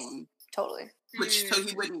alone. Yes, totally. Which so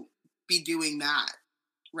he wouldn't be doing that,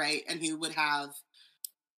 right? And he would have.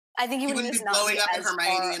 I think he wouldn't be blowing up at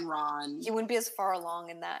Hermione and Ron. He wouldn't be as far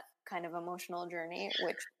along in that kind of emotional journey,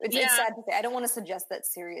 which it's sad to say. I don't want to suggest that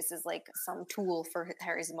Sirius is like some tool for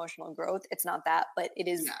Harry's emotional growth. It's not that, but it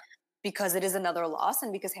is because it is another loss,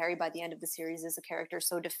 and because Harry by the end of the series is a character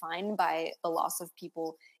so defined by the loss of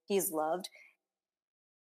people he's loved.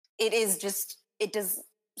 It's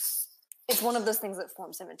one of those things that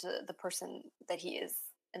forms him into the person that he is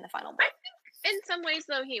in the final book. I think in some ways,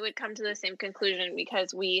 though, he would come to the same conclusion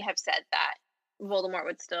because we have said that Voldemort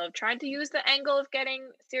would still have tried to use the angle of getting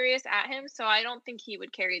Sirius at him. So I don't think he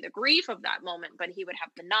would carry the grief of that moment, but he would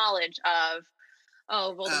have the knowledge of,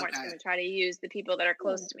 oh, Voldemort's going to try to use the people that are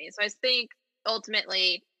close to me. So I think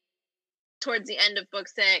ultimately, towards the end of book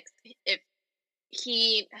 6, if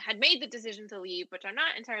he had made the decision to leave, which I'm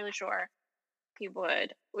not entirely sure he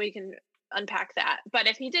would, we can unpack that. But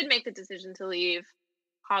if he did make the decision to leave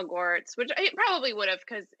Hogwarts, which he probably would have,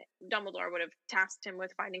 because Dumbledore would have tasked him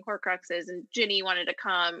with finding Horcruxes, and Ginny wanted to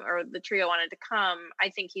come, or the trio wanted to come, I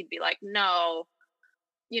think he'd be like, no,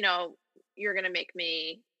 you're going to make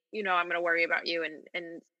me, I'm going to worry about you,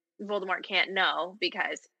 and Voldemort can't know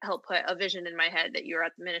because he'll put a vision in my head that you're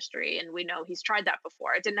at the Ministry, and we know he's tried that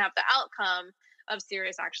before. It didn't have the outcome of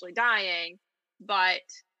Sirius actually dying, but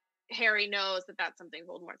Harry knows that that's something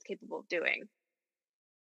Voldemort's capable of doing.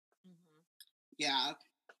 Yeah.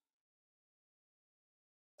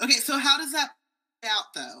 Okay, so how does that play out,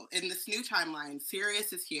 though? In this new timeline,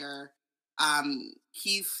 Sirius is here.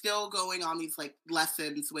 He's still going on these, like,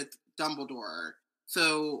 lessons with Dumbledore.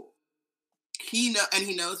 So he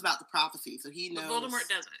knows about the prophecy. So he knows. But Voldemort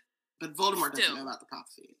doesn't. But Voldemort doesn't Still. know about the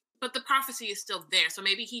prophecy. But the prophecy is still there, so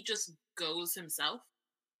maybe he just goes himself.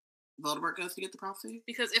 Voldemort goes to get the prophecy?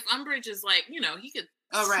 Because if Umbridge is like, you know, he could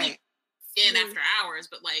right. sneak in after hours,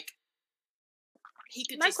 but like he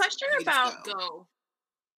could. My just, question he about go.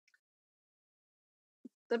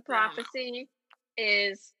 The prophecy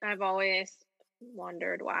is, I've always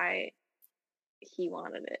wondered why he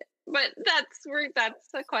wanted it. But that's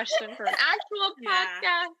a question for an actual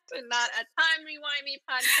podcast and not a timey-wimey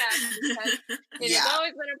podcast, because it has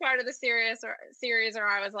always been a part of the series or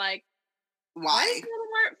I was like, why does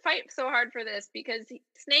Voldemort fight so hard for this? Because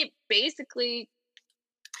Snape basically...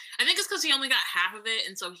 I think it's because he only got half of it,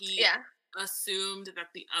 and so he assumed that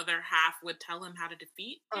the other half would tell him how to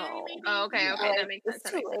defeat Harry, maybe? Okay, that makes sense.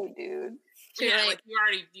 It's too late, dude. Like you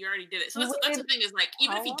already did it. So that's the thing is, like,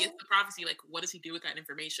 even if he gets the prophecy, like, what does he do with that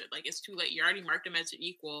information? Like, it's too late. You already marked him as an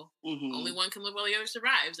equal. Mm-hmm. Only one can live while the other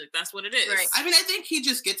survives. Like, that's what it is. Right. I mean, I think he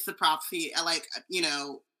just gets the prophecy, like, you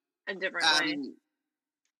know, a different way.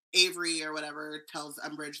 Avery or whatever tells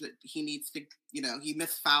Umbridge that he needs to, you know, he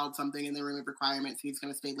misfiled something in the room of requirements. He's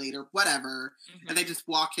going to stay later, whatever. Mm-hmm. And they just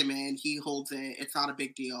walk him in. He holds it. It's not a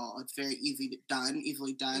big deal. It's very easily done.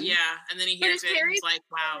 Yeah. And then he hears it and he's like,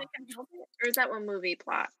 wow. Or is that one movie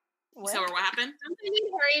plot? So what happened? Don't they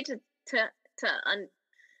need Harry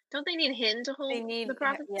don't they need him to hold the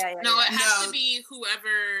prophecy? No, it has to be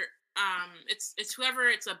whoever... it's whoever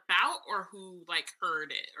it's about or who like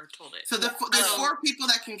heard it or told it. So there's 4 people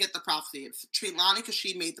that can get the prophecy. It's Trelawney because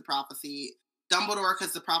she made the prophecy, Dumbledore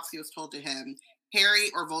because the prophecy was told to him, Harry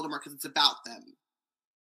or Voldemort because it's about them.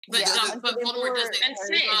 But Voldemort doesn't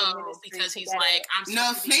know because he's like,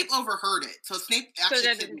 I'm Snape overheard it. So Snape actually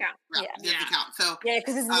doesn't count. Doesn't count. So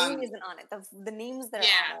because his name isn't on it. The names that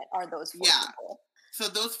are on it are those 4 people. So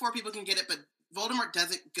those 4 people can get it, but Voldemort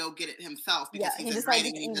doesn't go get it himself because he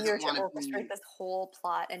decided it's easier to orchestrate this whole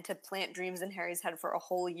plot and to plant dreams in Harry's head for a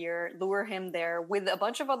whole year, lure him there with a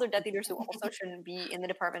bunch of other Death Eaters who also shouldn't be in the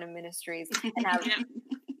Department of Ministries, and have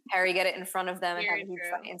Harry get it in front of them and have a huge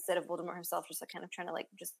fight instead of Voldemort himself just like kind of trying to like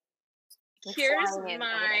just. Here's the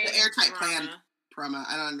airtight plan, Proma.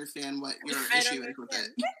 I don't understand what your issue is with it.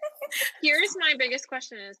 Here's my biggest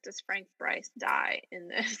question: is does Frank Bryce die in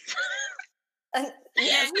this?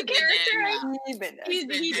 Yes, the character. He's been dead. He's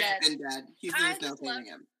dead. Been dead. There's no saving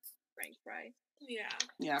him. Frank Bryce.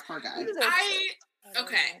 Yeah, poor guy.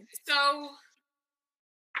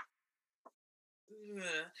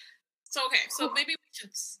 So maybe we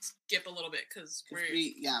should skip a little bit because we're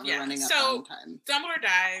running up on time. Dumbledore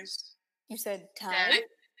dies. You said time.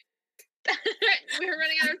 We're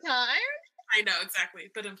running out of time. I know exactly,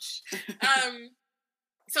 but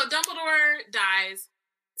so Dumbledore dies.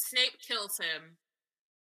 Snape kills him.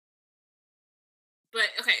 But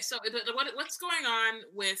so what's going on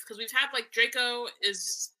with, because we've had like Draco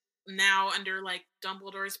is now under like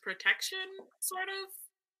Dumbledore's protection, sort of.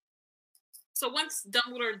 So once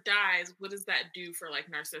Dumbledore dies, what does that do for like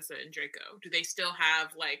Narcissa and Draco? Do they still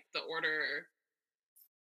have like the order?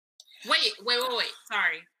 Wait.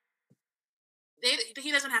 Sorry.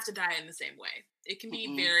 He doesn't have to die in the same way. It can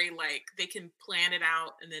be very like, they can plan it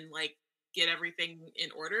out and then like get everything in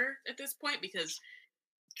order at this point because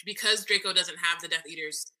Draco doesn't have the Death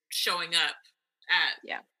Eaters showing up at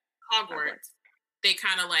Hogwarts. They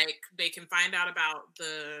kind of like, they can find out about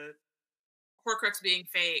the Horcrux being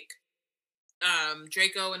fake.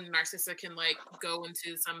 Draco and Narcissa can like go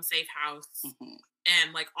into some safe house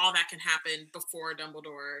and like all that can happen before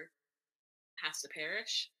Dumbledore has to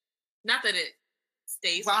perish. Not that it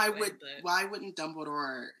stays. Why wouldn't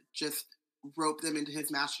Dumbledore just rope them into his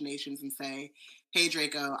machinations and say, "Hey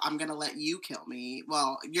Draco, I'm gonna let you kill me.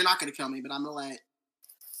 Well, you're not gonna kill me, but I'm gonna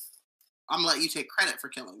let you take credit for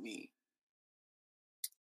killing me,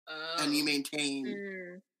 and you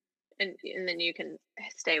maintain." And then you can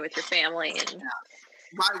stay with your family. And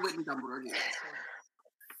why wouldn't Dumbledore do that?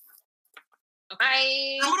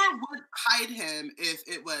 Okay. Dumbledore would hide him if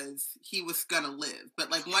he was gonna live, but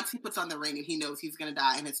like once he puts on the ring and he knows he's gonna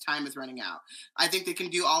die and his time is running out, I think they can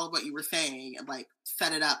do all of what you were saying and like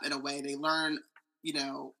set it up in a way they learn. You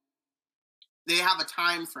know, they have a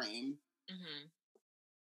time frame.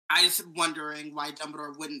 I just wondering why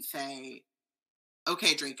Dumbledore wouldn't say,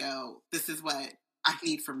 "Okay, Draco, this is what I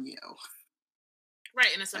need from you."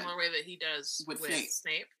 Right, in a similar way that he does with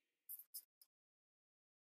Snape.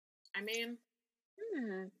 I mean,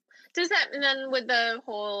 does that, and then with the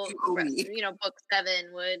whole, book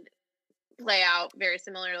 7 would play out very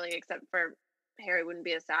similarly, except for Harry wouldn't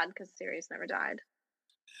be as sad because Sirius never died.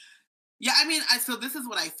 Yeah, I mean, so this is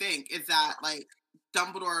what I think is that like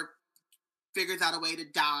Dumbledore figures out a way to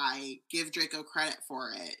die, give Draco credit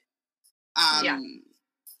for it.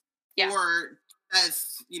 Yeah. Or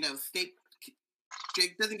as Snape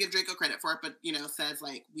Drake doesn't give Draco credit for it, but says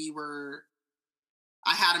like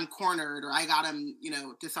I had him cornered or I got him,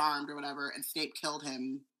 disarmed or whatever, and Snape killed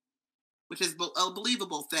him, which is a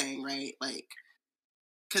believable thing, right? Like,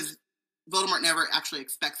 because Voldemort never actually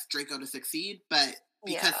expects Draco to succeed, but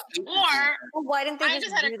because well, why didn't they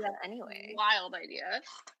just do that anyway? Wild idea.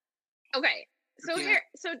 Okay, so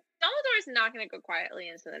Dumbledore is not going to go quietly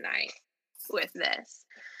into the night with this.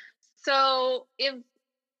 So if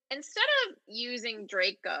instead of using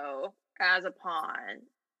Draco as a pawn,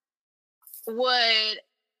 if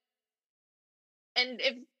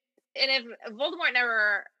Voldemort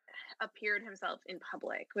never appeared himself in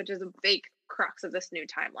public, which is a big crux of this new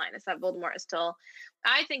timeline, is that Voldemort is still,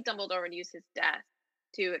 I think Dumbledore would use his death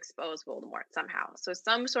to expose Voldemort somehow. So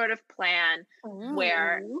some sort of plan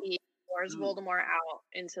where he pours Voldemort out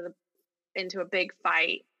into a big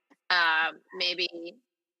fight. Maybe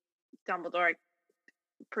Dumbledore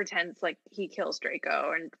pretends like he kills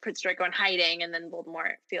Draco and puts Draco in hiding, and then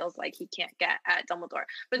Voldemort feels like he can't get at Dumbledore.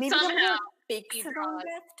 But maybe somehow fakes his own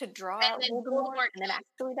death to draw out Voldemort and then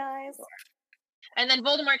actually dies. And then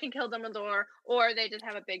Voldemort can kill Dumbledore, or they just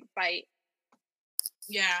have a big fight.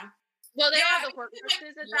 Yeah. Well, they are the Horcruxes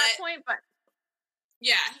at that point, but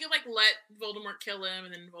yeah, he could like let Voldemort kill him,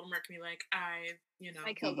 and then Voldemort can be like, I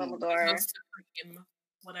killed Dumbledore,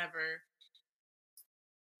 whatever.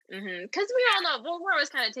 Because we all know Voldemort was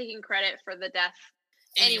kind of taking credit for the death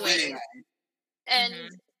anyway, and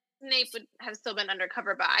Snape would have still been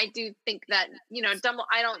undercover. But I do think that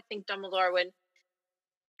I don't think Dumbledore would.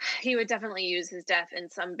 He would definitely use his death in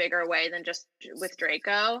some bigger way than just with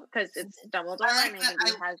Draco, because it's Dumbledore and he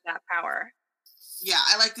has that power. Yeah,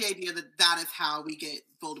 I like the idea that is how we get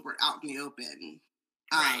Voldemort out in the open.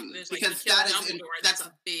 Right, because that's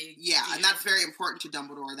a big deal. And that's very important to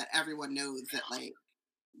Dumbledore, that everyone knows that like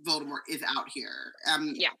Voldemort is out here.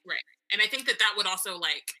 Right. And I think that would also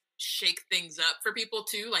like shake things up for people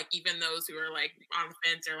too, like even those who are like on the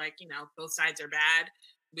fence or like both sides are bad.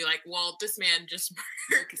 Be like, well, this man just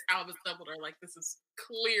murdered Albus Dumbledore. Like, this is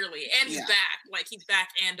clearly, and he's back. Like, he's back,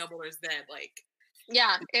 and Dumbledore's dead. Like,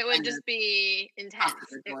 yeah, it would just be intense.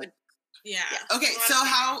 It would, Okay,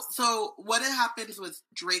 so what happens with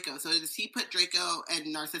Draco? So does he put Draco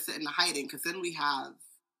and Narcissa into hiding? Because then we have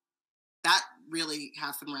that really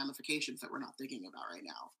has some ramifications that we're not thinking about right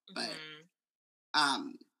now, but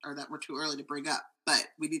or that we're too early to bring up. But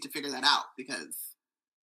we need to figure that out because.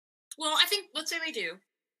 Well, I think let's say they do.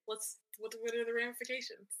 What are the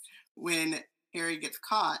ramifications? When Harry gets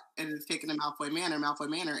caught and is taken to Malfoy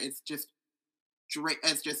Manor is just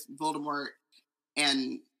Voldemort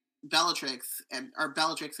and Bellatrix and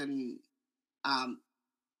Lucius. And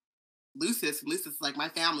Lucius is like, my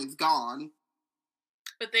family's gone.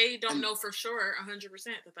 But they don't know for sure 100%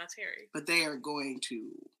 that that's Harry. But they are going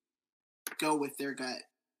to go with their gut.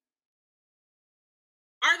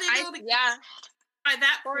 Are they going to? Yeah. By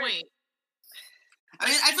that point. I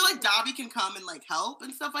mean, I feel like Dobby can come and like help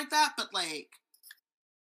and stuff like that, but like,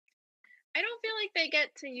 I don't feel like they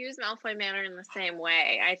get to use Malfoy Manor in the same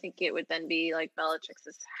way. I think it would then be like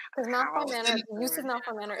Bellatrix's house. Because use of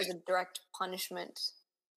Malfoy Manor is a direct punishment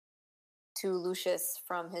to Lucius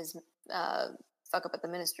from his fuck up at the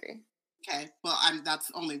Ministry. Okay, well, that's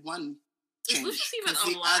only one change. Is Lucius even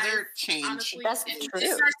alive? The other change. Honestly, that's true.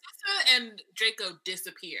 Narcissa and Draco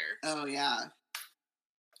disappear. Oh yeah.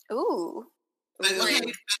 Ooh. But okay,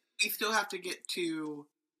 we still have to get to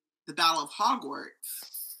the Battle of Hogwarts.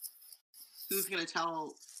 Who's going to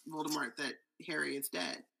tell Voldemort that Harry is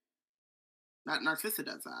dead? Not Narcissa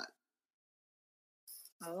does that.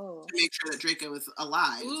 Oh. To make sure that Draco is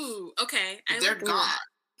alive. Ooh, okay. They're gone.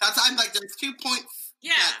 I'm like, there's 2 points.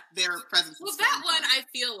 Yeah. That their presence. Well, that one, I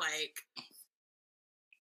feel like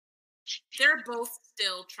they're both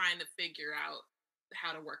still trying to figure out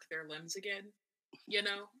how to work their limbs again.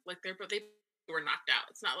 Like they were knocked out.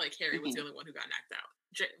 It's not like Harry was the only one who got knocked out.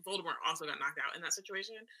 Voldemort also got knocked out in that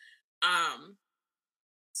situation.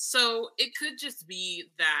 So it could just be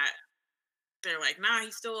that they're like, nah,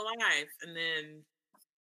 he's still alive, and then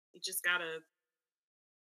you just gotta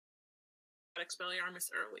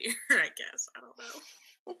Expelliarmus earlier, I guess. I don't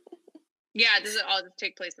know. Yeah, does it all just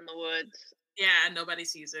take place in the woods? Yeah, nobody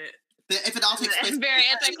sees it. If it all takes place, very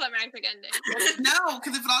anticlimactic ending. No,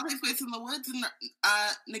 because if it all takes place in the woods, and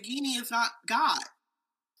Nagini is not God.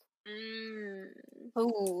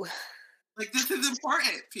 Ooh. Like, this is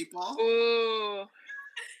important, people. Ooh.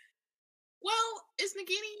 Well, is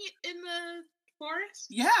Nagini in the forest?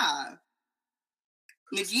 Yeah.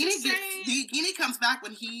 Nagini comes back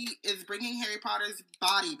when he is bringing Harry Potter's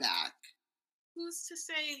body back. Who's to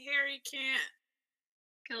say Harry can't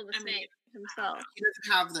kill the snake himself. He doesn't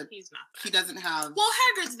have the. He's not. He doesn't have. Well,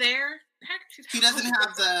 Hagrid's there. He doesn't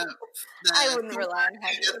have the I wouldn't rely on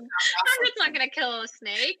Hagrid. Hagrid's not gonna kill a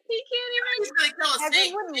snake. He can't even. He's gonna kill a Hagrid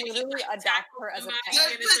snake. would literally adopt her as a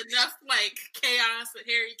pet. And it's enough like chaos that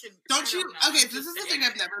Harry can. Don't you? Okay, this is the thing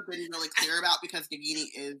I've never been really clear about because Nagini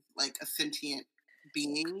is like a sentient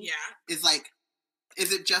being. Yeah. Is like,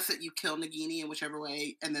 is it just that you kill Nagini in whichever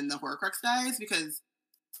way, and then the Horcrux dies because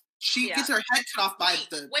she gets her head cut off by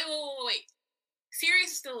the. Wait.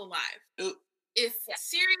 Sirius is still alive. Ooh. If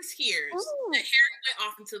Sirius hears that Harry went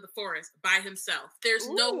off into the forest by himself, there's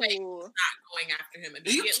no way he's not going after him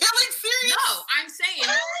immediately. Are you killing Sirius? No, I'm saying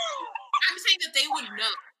that they would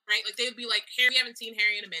know, right? Like they would be like, Harry, haven't seen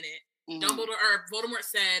Harry in a minute. Dumbledore or Voldemort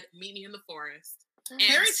said, "Meet me in the forest." And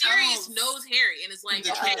Sirius knows Harry and is like,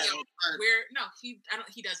 "Okay, he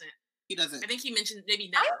doesn't." He doesn't. I think he mentioned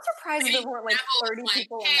maybe Neville. I'm surprised there weren't like 30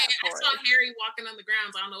 people in that forest. I saw Harry walking on the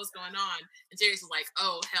grounds. I don't know what's going on. And Sirius is like,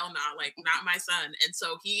 oh, hell no, like, not my son. And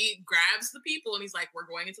so he grabs the people and he's like, we're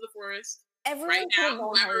going into the forest. Everyone right now,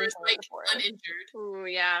 whoever is like uninjured.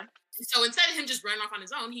 Ooh, yeah. So instead of him just running off on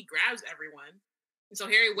his own, he grabs everyone. And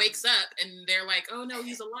so Harry wakes up and they're like, oh no,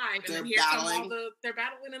 he's alive. And then here comes they're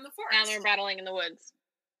battling in the forest. Now they're battling in the woods.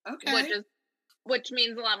 Okay. Which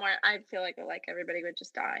means a lot more. I feel like everybody would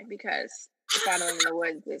just die because battling in the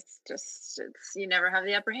woods is just you never have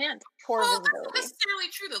the upper hand. Poor that's visibility. not necessarily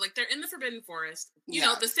true though. Like they're in the Forbidden Forest. You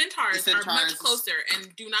know, the centaurs are much closer and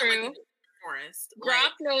do not like the forest.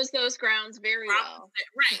 Grop knows those grounds very well.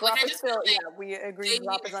 Right. Grop like, is still, we agree.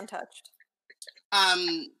 Grop is untouched.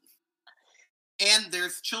 And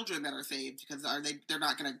there's children that are saved because they're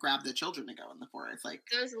not going to grab the children to go in the forest. Like,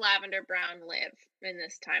 does Lavender Brown live in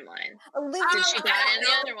this timeline? Olivia, did she die in the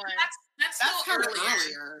other one? That's still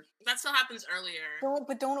earlier. That still happens earlier.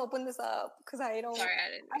 Don't open this up because I don't. Sorry,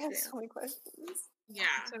 I have so many questions. Yeah,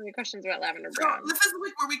 so many questions about Lavender Brown. So this is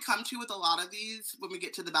like where we come to with a lot of these when we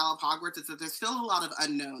get to the Battle of Hogwarts. Is that there's still a lot of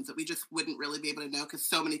unknowns that we just wouldn't really be able to know because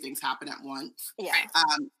so many things happen at once. Yeah.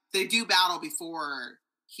 They do battle before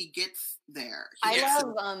he gets there. I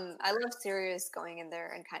love Sirius going in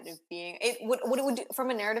there and kind of being what it would do from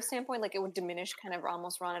a narrative standpoint, like it would diminish kind of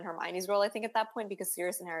almost Ron and Hermione's role, I think, at that point, because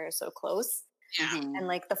Sirius and Harry are so close. Yeah. And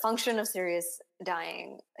like the function of Sirius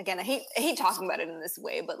dying, again, I hate talking about it in this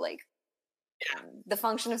way, but like the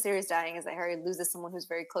function of Sirius dying is that Harry loses someone who's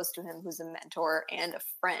very close to him, who's a mentor and a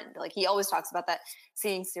friend. Like he always talks about that,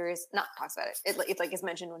 seeing Sirius, not talks about it. It's like it's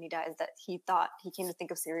mentioned when he dies that he came to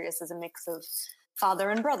think of Sirius as a mix of father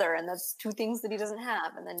and brother, and that's two things that he doesn't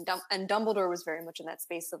have. And then and Dumbledore was very much in that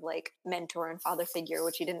space of like mentor and father figure,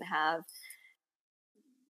 which he didn't have.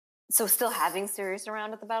 So still having Sirius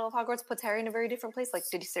around at the Battle of Hogwarts puts Harry in a very different place. Like,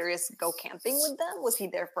 did Sirius go camping with them? Was he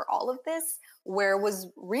there for all of this? Where was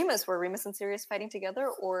Remus? Were Remus and Sirius fighting together,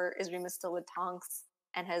 or is Remus still with Tonks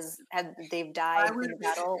and they've died in the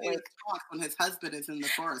battle? Like when his husband is in the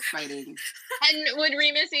forest fighting. And would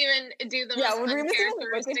Remus even do the most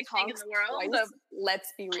uncharacteristic thing in the world?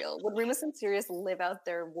 Let's be real. Would Remus and Sirius live out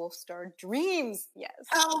their Wolfstar dreams? Yes.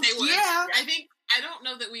 Oh, they would. Yeah. I don't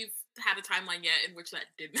know that we've had a timeline yet in which that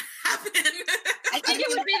didn't happen. I think it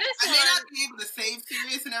would be this one. I may not be able to save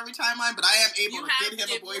Sirius in every timeline, but I am able to get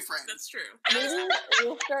him a boyfriend. That's true. Maybe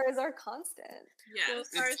Wolfstar is our constant. Yes.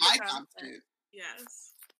 It's my constant.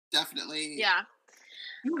 Yes. Definitely. Yeah.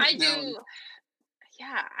 I do.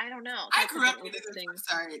 Yeah, I don't know. I grew up reading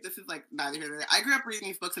sorry, this is like neither here nor there. I grew up reading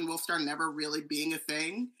these books and Wolfstar never really being a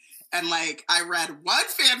thing. And like I read one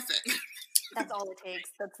fanfic. That's all it takes.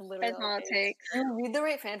 That's literally all it takes. You read the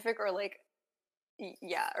right fanfic or like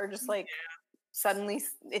or just like suddenly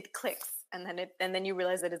it clicks and then you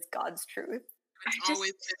realize that it's God's truth. It's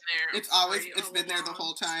always been there. It's been there the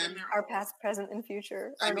whole time. Our past, present, and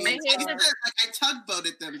future. I mean, I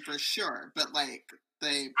tugboated them for sure, but like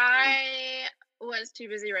I was too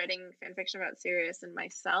busy writing fanfiction about Sirius and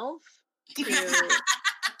myself to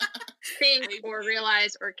think or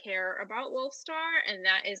realize or care about Wolfstar, and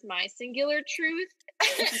that is my singular truth.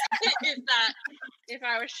 Is that if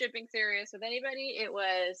I was shipping Sirius with anybody, it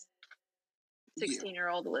was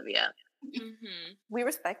 16-year-old Olivia. Mm-hmm. We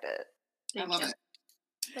respect it. I love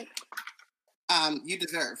it. You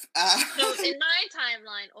deserve. So in my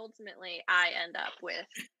timeline, ultimately, I end up with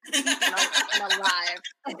an alive.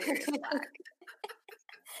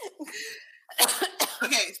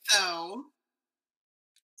 Okay, so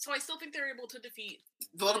I still think they're able to defeat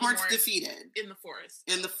Voldemort's defeated in the forest.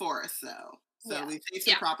 In the forest, though. So we take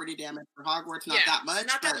some property damage for Hogwarts. Not that much.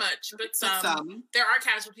 Not that much, but some. There are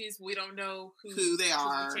casualties. We don't know who they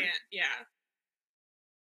are. We can't. Yeah.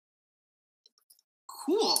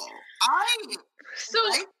 Cool. I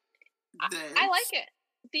like it.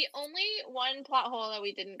 the only one plot hole that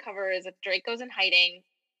we didn't cover is if Draco's in hiding,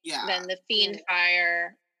 Yeah. then the fiend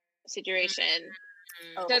fire situation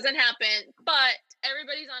doesn't happen. But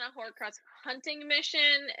everybody's on a Horcrux hunting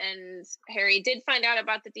mission, and Harry did find out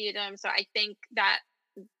about the diadem, so I think that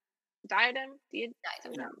diadem.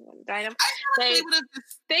 I They would have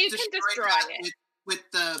can destroy it with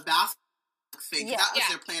the basket thing. Yeah. That was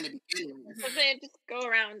their plan to begin with. because they just go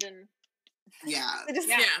around and Yeah. They just,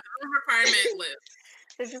 Yeah, the requirement list.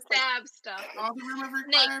 they just stab stuff. All the room of Snake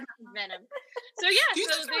requirement. venom. So yeah, Do you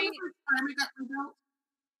so think the they. room of requirement got rebuilt?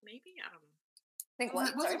 Maybe, I don't know. think Well,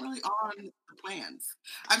 what? it wasn't Sorry? really on the plans.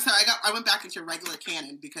 I'm sorry, I went back into regular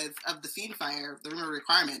canon because of the fiend fire. The room of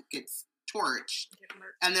requirement gets torched,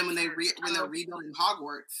 and then when they're rebuilding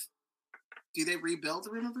Hogwarts, do they rebuild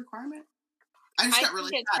the room of requirement? I just I got think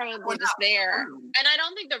really it's sad. probably Well, just not there. burned. And I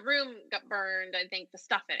don't think the room got burned. I think the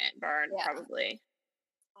stuff in it burned, Yeah. probably.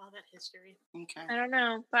 All that history. Okay. I don't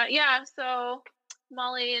know. But yeah, so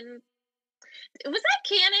Molly and. Was that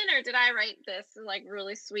canon, or did I write this like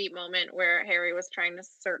really sweet moment where Harry was trying to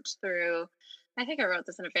search through? I think I wrote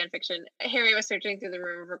this in a fan fiction. Harry was searching through the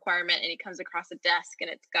room of requirement, and he comes across a desk, and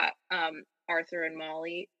it's got Arthur and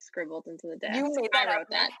Molly scribbled into the desk. You made that I up, wrote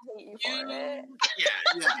that. I hate you for it. Yeah,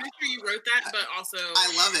 Yeah. I'm sure you wrote that, but also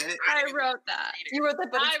I love it. I wrote that. You wrote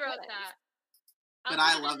that, but I it's wrote canon. that. But I'll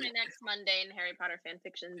I put it love in it. my next mundane Harry Potter fan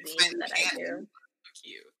fiction It's zine been that I do. canon.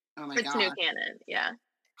 cute. Oh my It's god. new canon, yeah.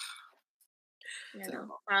 You know.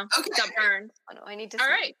 Terrible. Well, Okay. got burned. Oh no, I need to. All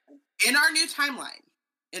see right. it. In our new timeline,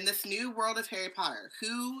 in this new world of Harry Potter,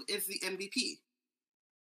 who is the MVP?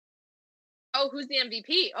 Oh, who's the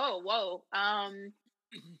MVP? Oh, whoa. Well,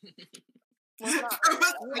 it's not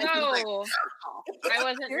really. No, I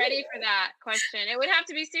wasn't ready for that question. It would have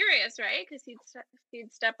to be serious, right? Because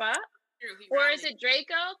he'd step up. True, he Or is rallied. it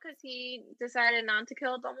Draco? Because he decided not to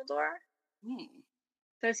kill Dumbledore. Hmm.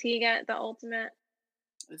 Does he get the ultimate?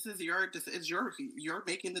 This is you're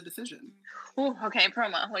making the decision. Ooh, okay,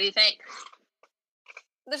 Proma. What do you think?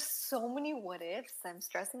 There's so many what ifs. I'm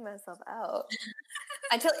stressing myself out.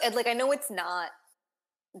 I know it's not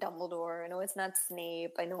Dumbledore. I know it's not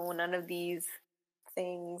Snape. I know none of these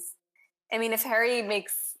things. I mean, if Harry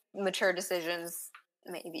makes mature decisions,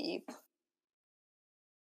 maybe.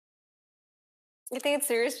 I think it's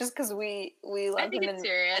serious just because we love think him it's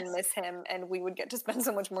serious. and miss him, and we would get to spend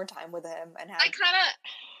so much more time with him and have I kind of,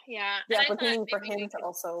 yeah. the and I thought opportunity for maybe we him to could-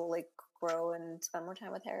 also like grow and spend more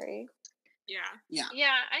time with Harry. Yeah. Yeah.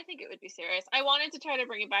 Yeah, I think it would be serious. I wanted to try to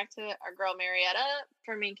bring it back to our girl Marietta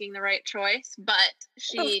for making the right choice, but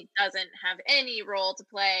she doesn't have any role to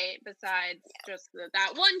play besides just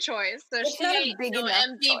that one choice. So It's she not a ain't big no enough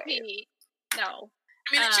MVP. No.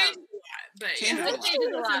 I mean, it Um, changes a lot, but changes yeah. a It lot. changes a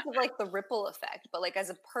in lot. terms of like the ripple effect, but like as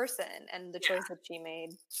a person and the Yeah. choice that she made.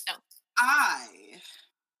 I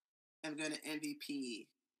am going to MVP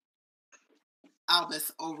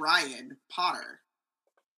Albus Orion Potter.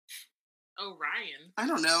 Orion. I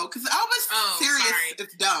don't know, because Albus Oh, serious. sorry.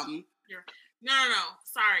 It's dumb. No.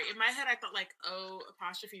 Sorry. In my head, I thought like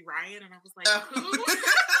apostrophe Ryan, and I was like, who?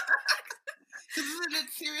 Because isn't it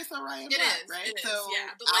Sirius Orion It Black, is, right? it is, So yeah.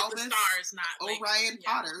 But like Albus the stars, not like Orion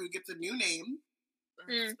yeah. Potter, who gets a new name,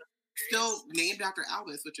 Mm. still named after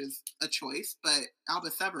Albus, which is a choice, but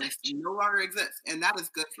Albus Severus no longer exists, and that is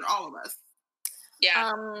good for all of us.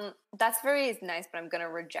 Yeah. That's very nice, but I'm gonna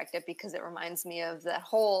reject it because it reminds me of the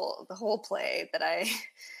whole play that I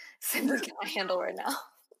simply cannot handle right now.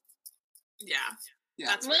 Yeah. Yeah.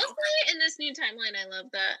 That's Mostly real. in this new timeline, I love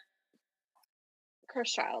that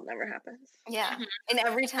cursed child never happens. Yeah, Mhm. in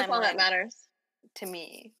every That's all that timeline matters. to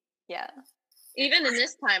me. Yeah. Even in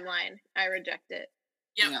this timeline, I reject it.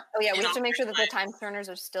 Yep. Yeah. Oh yeah, In we have all to make sure that the timelines. time turners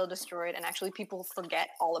are still destroyed, and actually people forget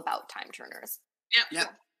all about time turners. Yep.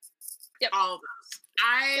 All of those.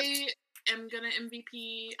 I am gonna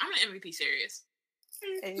MVP. I'm an MVP series.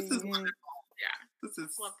 This is wonderful. Yeah. This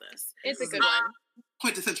is Love this. It's a This is good one.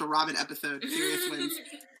 quintessential Robin episode. Serious wins.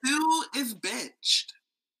 Who is benched?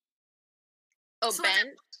 Oh, So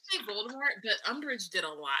Ben. Say Voldemort, but Umbridge did a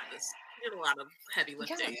lot. He did a lot of heavy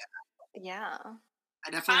lifting. Yeah. I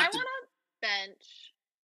definitely I have to want to bench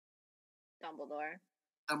Dumbledore.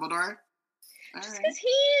 Dumbledore. All Just right. because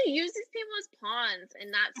he uses people as pawns,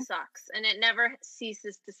 and that sucks. And it never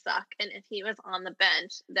ceases to suck. And if he was on the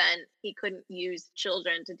bench, then he couldn't use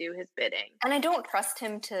children to do his bidding. And I don't trust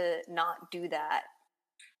him to not do that.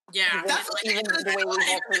 Yeah. That's what Even the way we walk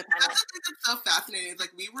through the That's timeline. the thing that's so fascinating. It's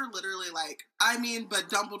like we were literally like, I mean, but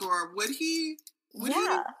Dumbledore, would he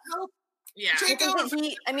Yeah. help? Yeah.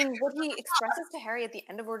 What he expresses to Harry at the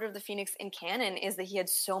end of Order of the Phoenix in canon is that he had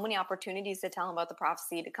so many opportunities to tell him about the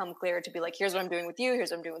prophecy, to come clear, to be like, here's what I'm doing with you, here's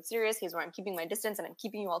what I'm doing with Sirius, here's where I'm keeping my distance, and I'm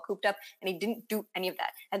keeping you all cooped up, and he didn't do any of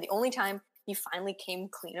that. And the only time he finally came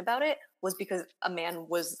clean about it was because a man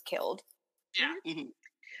was killed. Yeah. Mm-hmm.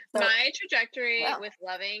 So, my trajectory with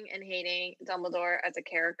loving and hating Dumbledore as a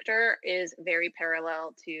character is very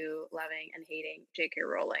parallel to loving and hating J.K.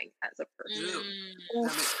 Rowling as a person.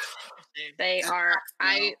 They are.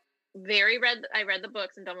 I read the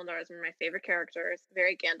books, and Dumbledore is one of my favorite characters,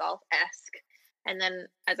 very Gandalf-esque. And then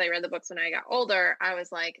as I read the books when I got older, I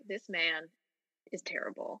was like, this man is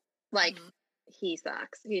terrible. Like, he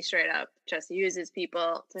sucks. He straight up just uses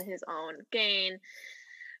people to his own gain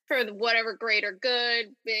for whatever greater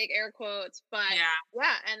good, big air quotes. But yeah,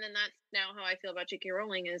 and then that's now how I feel about J.K.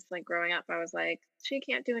 Rowling. Is like, growing up, I was like, she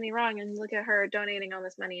can't do any wrong, and look at her donating all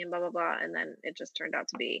this money and blah blah blah, and then it just turned out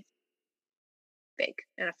to be fake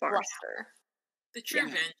and a farce. The true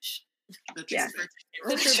bench. The true bench.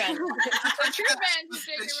 The true bench,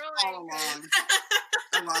 J.K. Rowling.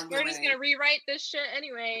 We're just gonna rewrite this shit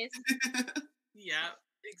anyways. Yeah,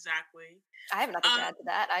 exactly. I have nothing to add to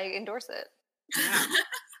that. I endorse it. Yeah.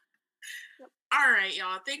 All right,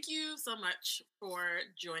 y'all. Thank you so much for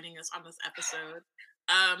joining us on this episode.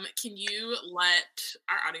 Can you let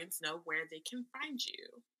our audience know where they can find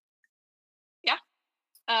you? Yeah.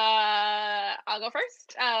 I'll go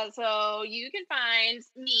first. So you can find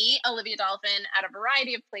me, Olivia Dolphin, at a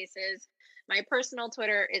variety of places. My personal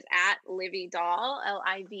Twitter is at LivyDoll,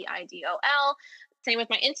 LIVIDOL. Same with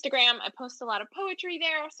my Instagram. I post a lot of poetry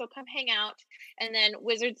there, so come hang out. And then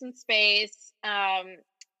Wizards in Space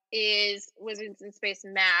is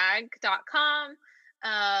wizardsinspacemag.com.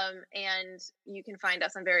 And you can find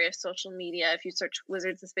us on various social media. If you search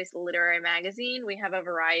Wizards in Space Literary Magazine, we have a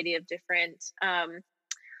variety of different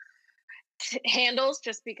handles,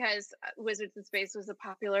 just because Wizards in Space was a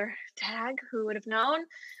popular tag. Who would have known?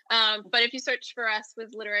 But if you search for us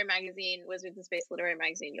with Literary Magazine, Wizards in Space Literary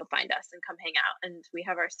Magazine, you'll find us and come hang out. And we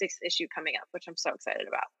have our 6th issue coming up, which I'm so excited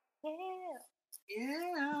about.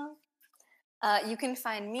 Yeah. You can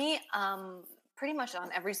find me pretty much on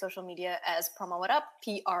every social media as Proma What Up,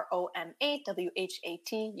 PROMAWHATUP.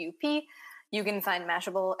 You can find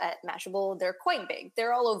Mashable at Mashable. They're quite big.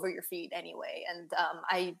 They're all over your feed anyway. And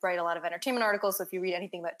I write a lot of entertainment articles. So if you read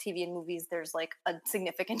anything about TV and movies, there's like a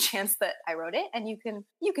significant chance that I wrote it. And you can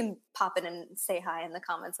pop in and say hi in the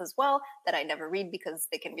comments as well, that I never read because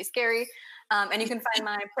they can be scary. And you can find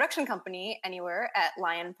my production company anywhere at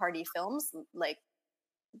Lion Party Films.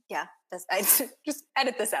 I just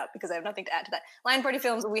edit this out because I have nothing to add to that. Lion Party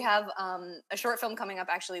Films, we have a short film coming up,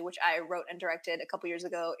 actually, which I wrote and directed a couple years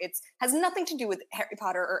ago. It has nothing to do with Harry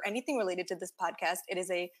Potter or anything related to this podcast. It is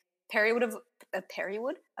a parody of a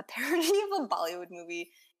Bollywood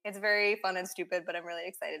movie. It's very fun and stupid, but I'm really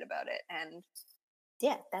excited about it. And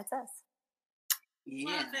yeah, that's us. Yeah.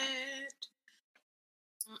 Love it.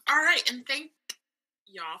 All right, and thank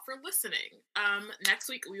y'all for listening. Next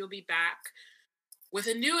week we will be back with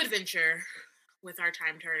a new adventure with our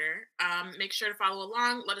time turner. Make sure to follow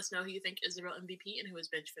along. Let us know who you think is the real MVP and who is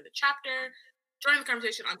benched for the chapter. Join the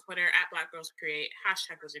conversation on Twitter at @BlackGirlsCreate,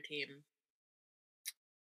 #WizardTeam.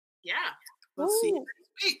 Yeah. We'll see you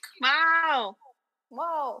next week. Wow.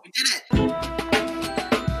 Whoa. We did it.